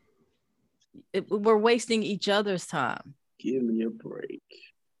 We're wasting each other's time. Give me a break.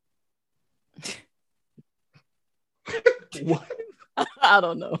 What? I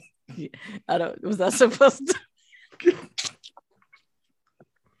don't know. Was that supposed to?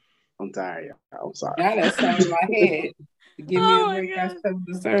 I'm tired. I'm sorry. Now that sounds in my head. Give me Oh a my break. I God. still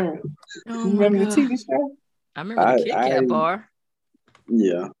deserve. Oh You my remember God. the TV show? I remember the Kit Kat I- bar.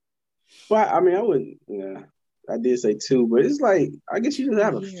 Yeah. Well, I mean, I wouldn't. Yeah, I did say 2, but it's like I guess you just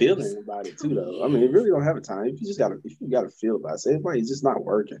have a Years. feeling about it too, though. I mean, you really don't have a time. If you got to feel about it. Say it's like it's just not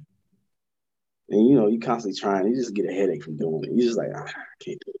working, and you constantly trying. You just get a headache from doing it. You just like I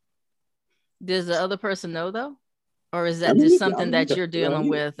can't do it. Does the other person know though? Or is that I mean, just you- something I mean, that you- you're dealing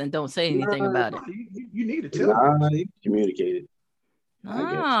with and don't say anything Nah, about it? You need to tell. Nah, you communicate it. I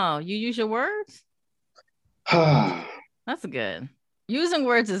guess. Oh, you use your words? That's good. Using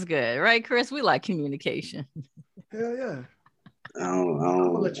words is good, right, Chris? We like communication. Hell yeah. I don't,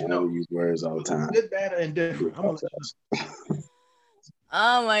 I'ma let you I know. don't use words all the time. Good, bad, and different. I'm gonna let you know.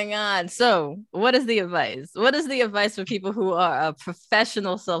 Oh my God. So, what is the advice? What is the advice for people who are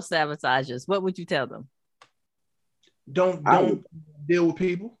professional self-sabotagers? What would you tell them? Don't I would- deal with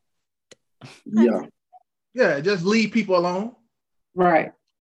people. Yeah, Yeah, just leave people alone. Right.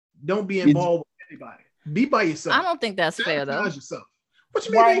 Don't be involved with anybody. Be by yourself. I don't think that's fair though. Sabotage yourself. What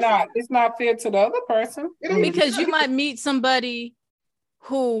you mean? Why ain't not? fair? It's not fair to the other person. It ain't Because fair. you might meet somebody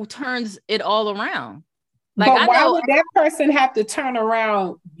who turns it all around. Like But I why know would that person have to turn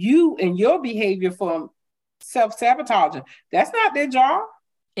around you and your behavior from self-sabotaging? That's not their job.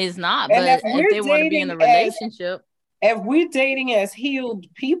 it's not, And but if we're if they want to be in a dating as- relationship, If we're dating as healed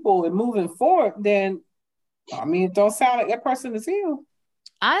people and moving forward, then I mean, it don't sound like that person is healed.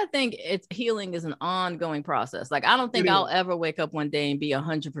 I think healing is an ongoing process. Like I don't think It I'll is. ever wake up one day and be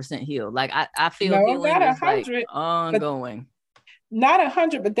 100% healed. Like I feel No, healing not is like 100, ongoing. Not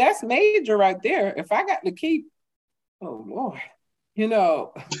 100, but that's major right there. If I got to keep, oh Lord,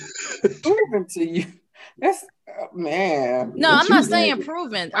 proving to you, that's man. No, What I'm you not saying think?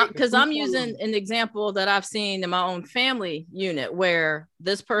 improvement Right, because the I'm proof using on- an example that I've seen in my own family unit where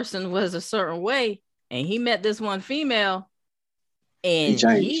this person was a certain way and he met this one female and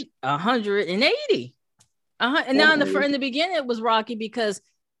changed. he 180. And now in the beginning it was rocky because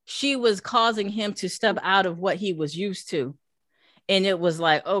she was causing him to step out of what he was used to. And it was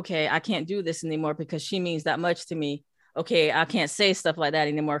like, okay, I can't do this anymore because she means that much to me. Okay, I can't say stuff like that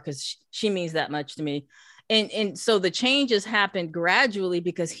anymore because she means that much to me. And so the changes happened gradually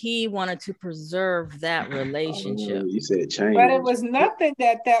because he wanted to preserve that relationship. You said change. But it was nothing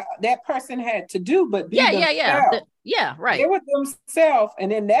that person had to do, but be Yeah, themselves. yeah, right. They were themselves,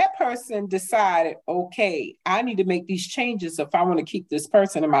 and then that person decided, okay, I need to make these changes if I want to keep this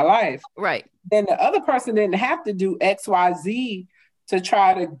person in my life. Right. Then the other person didn't have to do X, Y, Z to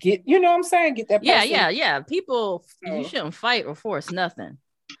try to get, you know what I'm saying? Get that person. Yeah. People, you So- shouldn't fight or force nothing.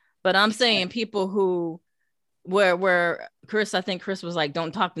 But I'm saying people who where Chris, I think Chris was like,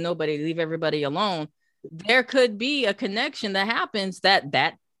 don't talk to nobody, leave everybody alone. There could be a connection that happens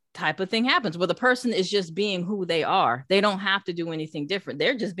that type of thing happens where the person is just being who they are. They don't have to do anything different.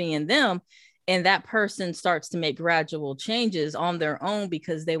 They're just being them. And that person starts to make gradual changes on their own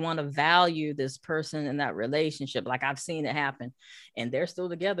because they want to value this person in that relationship. Like I've seen it happen, and they're still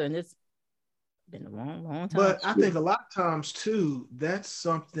together, and it's been a long, long time. But I think a lot of times too, that's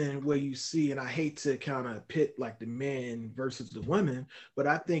something where you see, and I hate to kind of pit like the men versus the women, but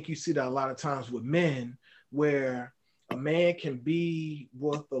I think you see that a lot of times with men where a man can be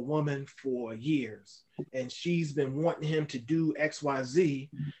with a woman for years and she's been wanting him to do X, Y, Z,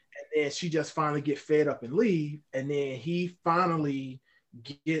 and then she just finally get fed up and leave, and then he finally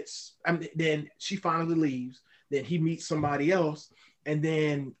then she finally leaves, then he meets somebody else, and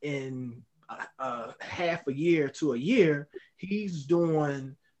then in half a year to a year, he's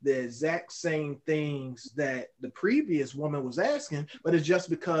doing the exact same things that the previous woman was asking, but it's just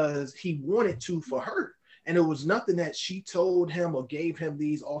because he wanted to for her. And it was nothing that she told him or gave him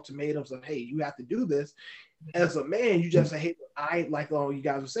these ultimatums of, hey, you have to do this. As a man, you just say, hey, I, like all you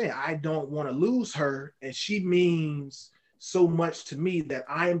guys were saying, I don't want to lose her. And she means so much to me that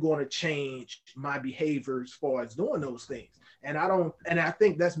I am going to change my behavior as far as doing those things. And I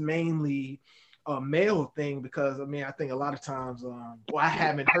think that's mainly a male thing, because I mean, I think a lot of times, I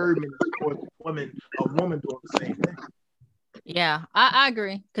haven't heard many a woman doing the same thing. Yeah, I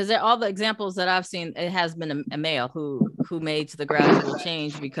agree, because all the examples that I've seen, it has been a male who made the gradual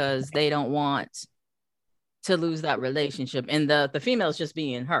change because they don't want to lose that relationship, and the female's just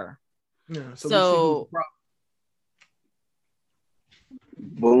being her. Yeah. So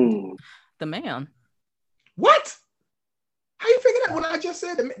Boom. the man. What? How you figure that when I just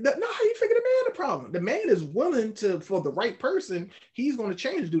said how you figure the man the problem? The man is willing to, for the right person, he's going to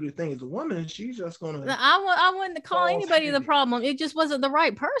change, do the things. The woman, she's just going to. I wouldn't call anybody the problem. It just wasn't the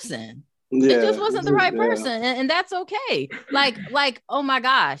right person. Yeah, it just wasn't the right person, and that's okay. Like oh my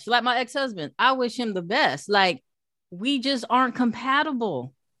gosh, like my ex-husband, I wish him the best. Like we just aren't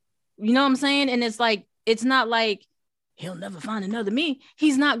compatible. You know what I'm saying? And it's like, it's not like he'll never find another me.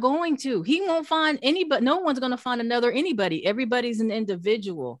 He's not going to. He won't find anybody. No one's going to find another anybody. Everybody's an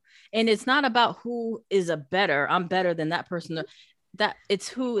individual. And it's not about who is I'm better than that person. That it's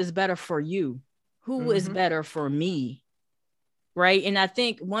who is better for you. Who is better for me. Right. And I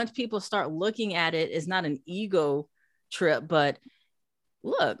think once people start looking at it, it's not an ego trip, but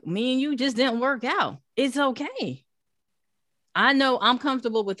look, me and you just didn't work out. It's okay. I know I'm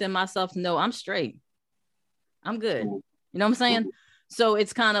comfortable within myself to know I'm straight. I'm good. You know what I'm saying? So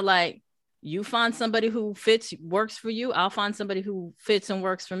it's kind of like you find somebody who works for you. I'll find somebody who fits and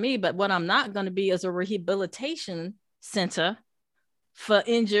works for me. But what I'm not going to be is a rehabilitation center for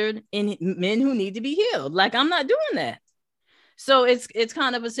injured men who need to be healed. Like I'm not doing that. So it's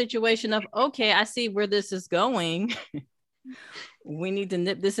kind of a situation of, okay, I see where this is going. We need to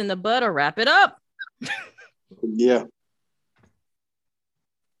nip this in the bud or wrap it up. Yeah.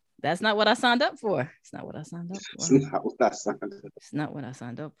 That's not what I signed up for. It's not what I signed up for. It's not what I signed up for. It's not what I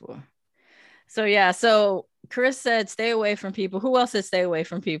signed up for. So yeah, so Chris said stay away from people. Who else said stay away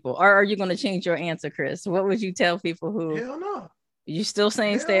from people? Or are you going to change your answer, Chris? What would you tell people who? Hell no. You still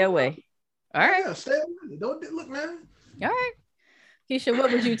saying stay away? All right. Yeah, stay away. Don't look, man. All right. Keisha,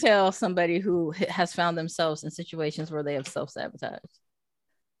 what would you tell somebody who has found themselves in situations where they have self-sabotage?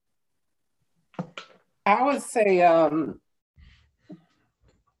 I would say,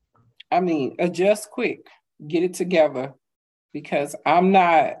 adjust quick, get it together, because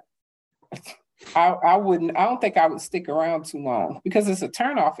I don't think I would stick around too long, because it's a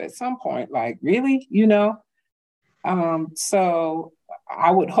turnoff at some point. Like, really, so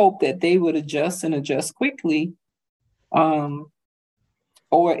I would hope that they would adjust quickly,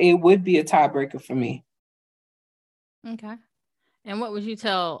 or it would be a tiebreaker for me. Okay. And what would you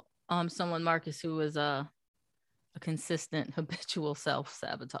tell someone, Marcus, who is a consistent habitual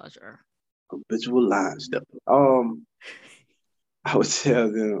self-sabotager? Habitual line step. I would tell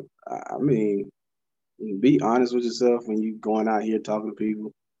them, be honest with yourself when you going out here talking to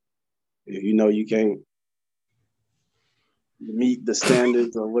people. If you know you can't meet the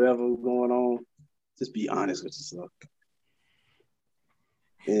standards or whatever going on, just be honest with yourself.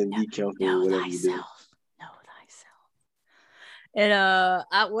 And be careful with whatever you do. Know thyself.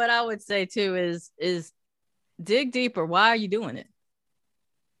 And what I would say too is dig deeper. Why are you doing it?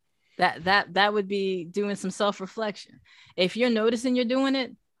 That would be doing some self-reflection. If you're noticing you're doing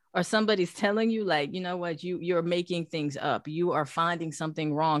it, or somebody's telling you, like, you know what, you're making things up, you are finding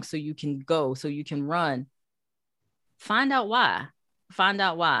something wrong so you can go, so you can run, find out why. find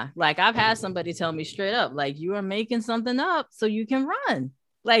out why. Like I've had somebody tell me straight up, like you are making something up so you can run.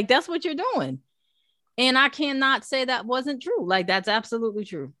 Like that's what you're doing. And I cannot say that wasn't true. Like that's absolutely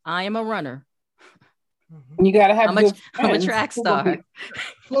true. I am a runner. You gotta have I'm a track star.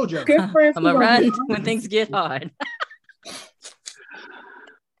 Flow jump. I'm a run when things get hard.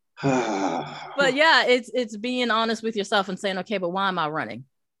 But yeah, it's being honest with yourself and saying, okay, but why am I running?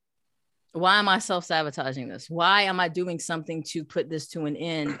 Why am I self-sabotaging this? Why am I doing something to put this to an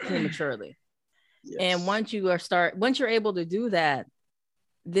end prematurely? Yes. And once you're able to do that,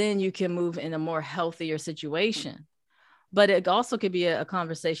 then you can move in a more healthier situation. But it also could be a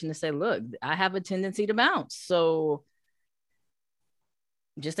conversation to say, look, I have a tendency to bounce. So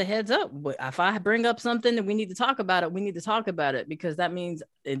just a heads up, if I bring up something that we need to talk about it, we need to talk about it, because that means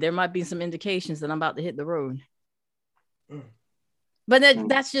there might be some indications that I'm about to hit the road. But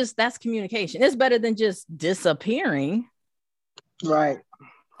that's communication. It's better than just disappearing. Right.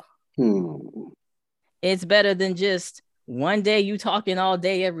 It's better than just one day you talking all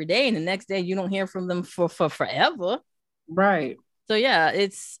day, every day, and the next day you don't hear from them for forever. Right. So yeah,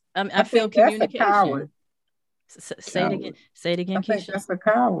 I feel communication. Say it again. Say it again, I think Keisha. that's a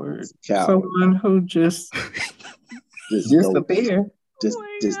coward. Someone who just disappear. Just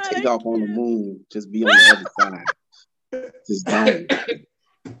take off on the moon. Just be on the other side. Just don't.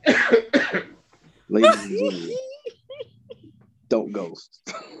 Ladies and gentlemen, don't ghost.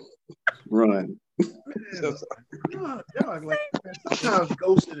 Run. Y'all act like sometimes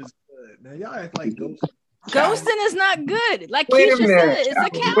ghosting is good, man. Y'all act like ghosting. Ghosting is not good. Like Keisha said, it's a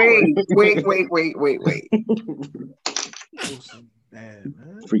coward. Wait. Bad,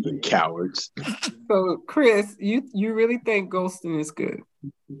 man. Freaking cowards. So, Chris, you really think ghosting is good?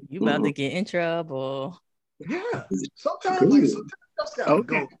 You about to get in trouble. Yeah. Sometimes you just gotta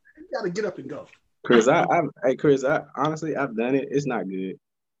go. You gotta get up and go. Chris, Chris, honestly, I've done it. It's not good.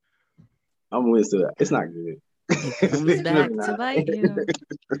 I'm with you. It's not good. It comes back to bite you.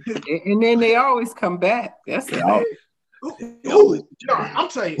 And then they always come back. That's it. I'm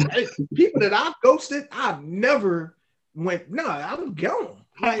telling you, people that I've ghosted, I've never went, I'm gone.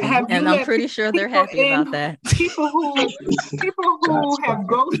 And I'm pretty sure they're happy about that. People who have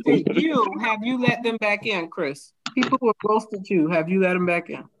ghosted you, have you let them back in, Chris? People who have ghosted you, have you let them back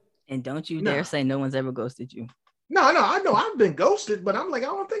in? And don't you dare say no one's ever ghosted you. No, I know I've been ghosted, but I'm like, I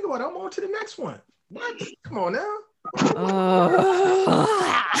don't think about it. I'm on to the next one. What? Come on now. That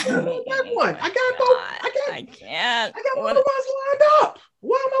one. I can't. I got one of ones lined up.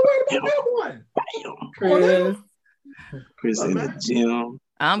 Why am I worried about that one? Chris in the gym.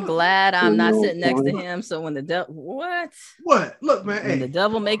 I'm glad I'm not sitting next to him. So when the devil, what? Look, man. When the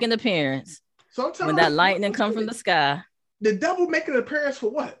devil make an appearance, sometimes when that lightning come from the sky, the devil make an appearance for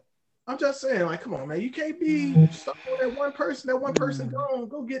what? I'm just saying, like, come on, man. You can't be stuck on that one person. That one person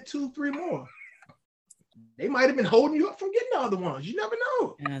go get 2-3 more. They might have been holding you up from getting the other ones. You never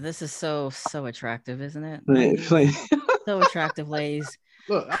know. Yeah, this is so attractive, isn't it? So attractive, ladies.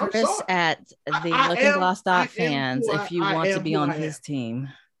 Look, Chris at the Looking Gloss fans, if you want to be on his team.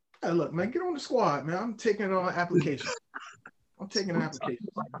 Hey, look, man, get on the squad, man. I'm taking it on an application.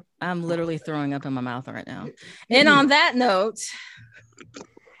 I'm literally throwing up in my mouth right now. And on that note,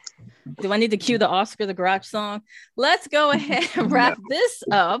 do I need to cue the Oscar the Grouch song? Let's go ahead and wrap this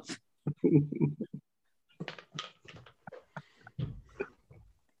up.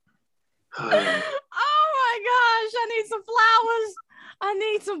 Oh my gosh, I need some flowers. I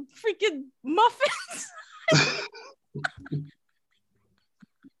need some freaking muffins.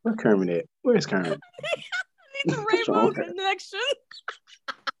 Where's Kermit at? Where's Kermit? I need the rainbow connection.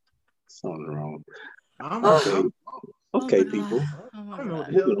 Something wrong. Okay, people.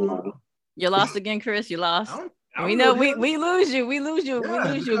 You lost again, Chris. You lost. We know we lose you. We lose you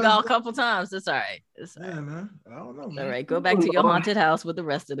a couple times. It's all right. It's all right. Yeah, man. I don't know, man. All right, go back to your haunted house with the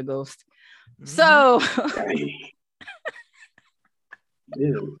rest of the ghosts. So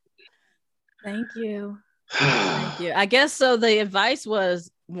Thank you. I guess so. The advice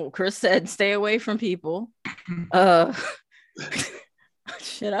was, well, Chris said, stay away from people.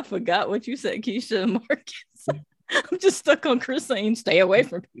 Shit, I forgot what you said, Keisha and Marcus. I'm just stuck on Chris saying stay away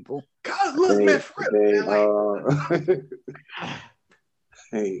from people. God, look, man.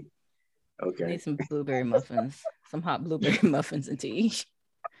 Hey, okay. I need some blueberry muffins, some hot blueberry muffins and tea.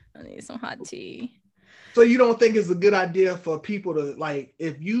 I need some hot tea. So you don't think it's a good idea for people to, like,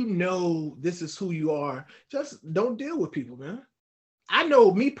 if you know this is who you are, just don't deal with people, man. I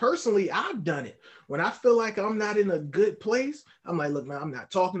know me personally, I've done it. When I feel like I'm not in a good place, I'm like, look, man, I'm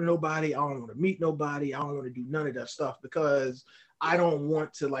not talking to nobody. I don't want to meet nobody. I don't want to do none of that stuff because I don't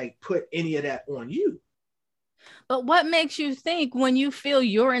want to, like, put any of that on you. But what makes you think when you feel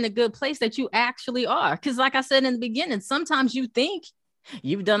you're in a good place that you actually are? Because like I said in the beginning, sometimes you think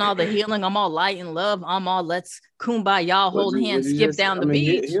you've done all the healing. I'm all light and love. I'm all let's kumbaya, hold hands, skip down the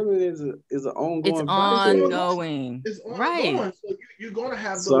beach. Healing is an ongoing It's process. ongoing. It's right. ongoing. So you're going to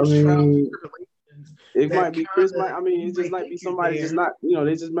have So, those I trials mean, and tribulations. It that might be Chris. kinda- It just might be somebody just not.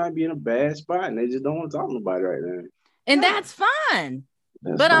 They just might be in a bad spot and they just don't want to talk to nobody right now. And that's fine.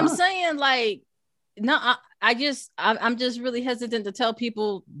 That's but fine. I'm saying, like, no, I'm just really hesitant to tell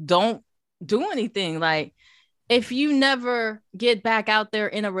people don't do anything. Like, if you never get back out there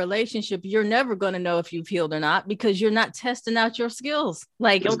in a relationship, you're never going to know if you've healed or not because you're not testing out your skills.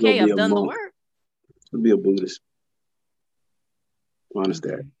 Like, Let's okay, go be I've a done the monk. work. Let's be a Buddhist.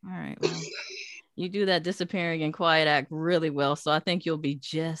 Understand? All right. Well, you do that disappearing and quiet act really well, so I think you'll be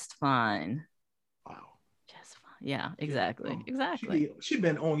just fine. Wow. Just fine. Yeah, exactly. Oh, exactly. She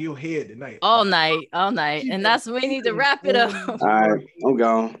been on your head tonight. All night. And that's we need to wrap it up. All right, I'm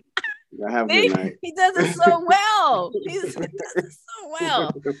gone. Have a good night. He does it so well. He does it so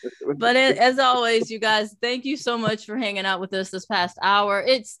well. But as always, you guys, thank you so much for hanging out with us this past hour.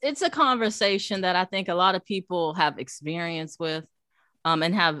 It's a conversation that I think a lot of people have experience with,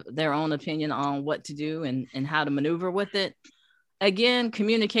 and have their own opinion on what to do and how to maneuver with it. Again,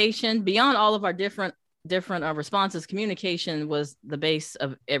 communication beyond all of our different responses. Communication was the base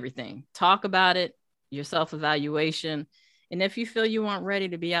of everything. Talk about it, your self-evaluation. And if you feel you aren't ready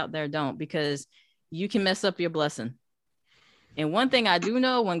to be out there, don't, because you can mess up your blessing. And one thing I do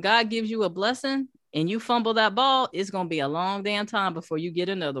know, when God gives you a blessing and you fumble that ball, it's going to be a long damn time before you get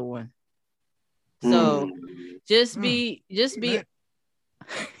another one. So just be.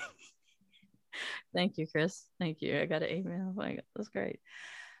 Thank you, Chris. Thank you. I got an email. Like, that's great.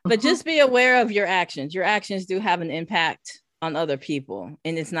 But just be aware of your actions. Your actions do have an impact on other people,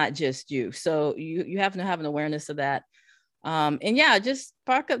 and it's not just you. So you have to have an awareness of that. And yeah, just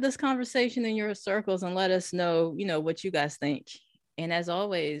park up this conversation in your circles and let us know, what you guys think. And as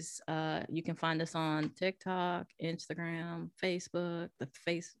always, you can find us on TikTok, Instagram, Facebook,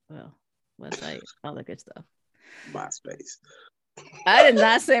 website, all that good stuff. MySpace. I did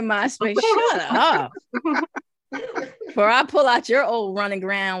not say MySpace. Shut up. Before I pull out your old running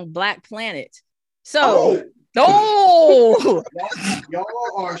ground Black Planet. So, y'all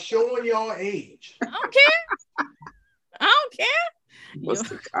are showing y'all age. I don't care. What's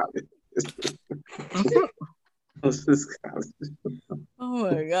the comment? What's this comment?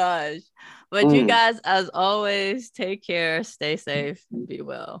 Oh my gosh. But you guys, as always, take care, stay safe, and be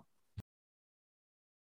well.